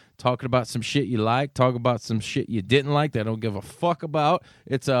voicemail talking about some shit you like, talk about some shit you didn't like that I don't give a fuck about,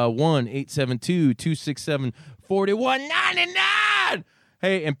 it's 1-872-267-4199.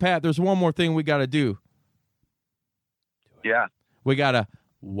 Hey, and Pat, there's one more thing we got to do. Yeah. We got to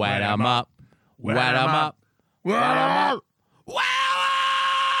wet 'em up. Wet 'em up. Wet 'em up.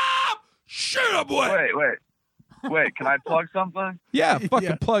 Shut up, boy. Wait. Can I plug something? Yeah,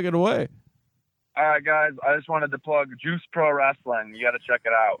 fucking plug it away. All right, guys. I just wanted to plug Juice Pro Wrestling. You got to check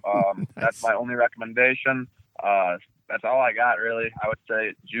it out. That's my only recommendation. That's all I got, really. I would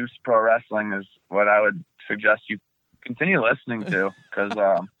say Juice Pro Wrestling is what I would suggest you continue listening to, because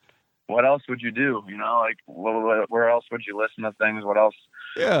what else would you do? You know, like where else would you listen to things? What else?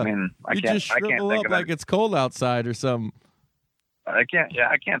 Yeah, I mean, I you can't. just I can't shrivel think up of like it's cold outside or something. I can't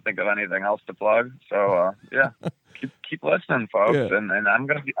think of anything else to plug. So keep listening, folks, Yeah. and I'm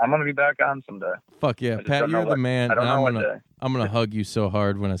gonna be back on someday. Fuck yeah, Pat, you're the man. I don't know what and day. I'm gonna hug you so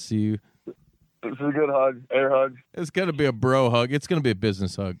hard when I see you. This is a good hug, air hug. It's gonna be a bro hug. It's gonna be a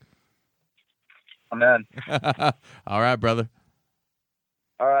business hug. I'm in. All right, brother.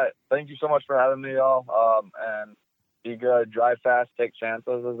 All right, thank you so much for having me, y'all. And be good, drive fast, take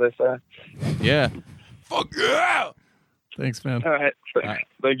chances, as they say. Yeah. Fuck yeah. Thanks, man. All right.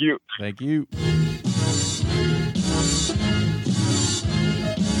 Thank you. Thank you.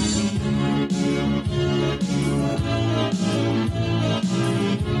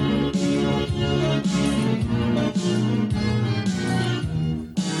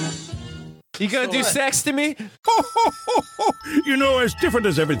 You gonna do sex to me? You know, as different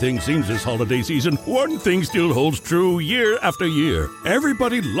as everything seems this holiday season, one thing still holds true year after year.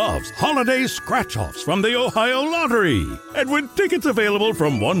 Everybody loves holiday scratch-offs from the Ohio Lottery. And with tickets available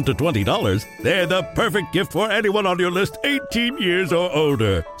from $1 to $20, they're the perfect gift for anyone on your list 18 years or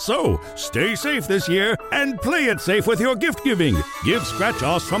older. So, stay safe this year and play it safe with your gift giving. Give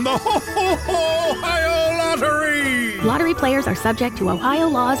scratch-offs from the Ohio Lottery! Lottery players are subject to Ohio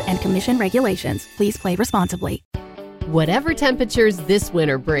laws and commission regulations. Please play responsibly. Whatever temperatures this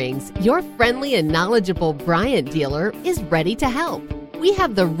winter brings, your friendly and knowledgeable Bryant dealer is ready to help. We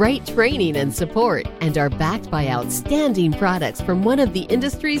have the right training and support and are backed by outstanding products from one of the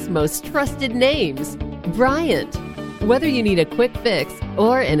industry's most trusted names, Bryant. Whether you need a quick fix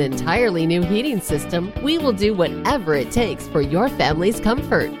or an entirely new heating system, we will do whatever it takes for your family's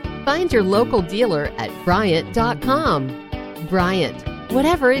comfort. Find your local dealer at Bryant.com. Bryant,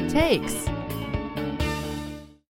 whatever it takes.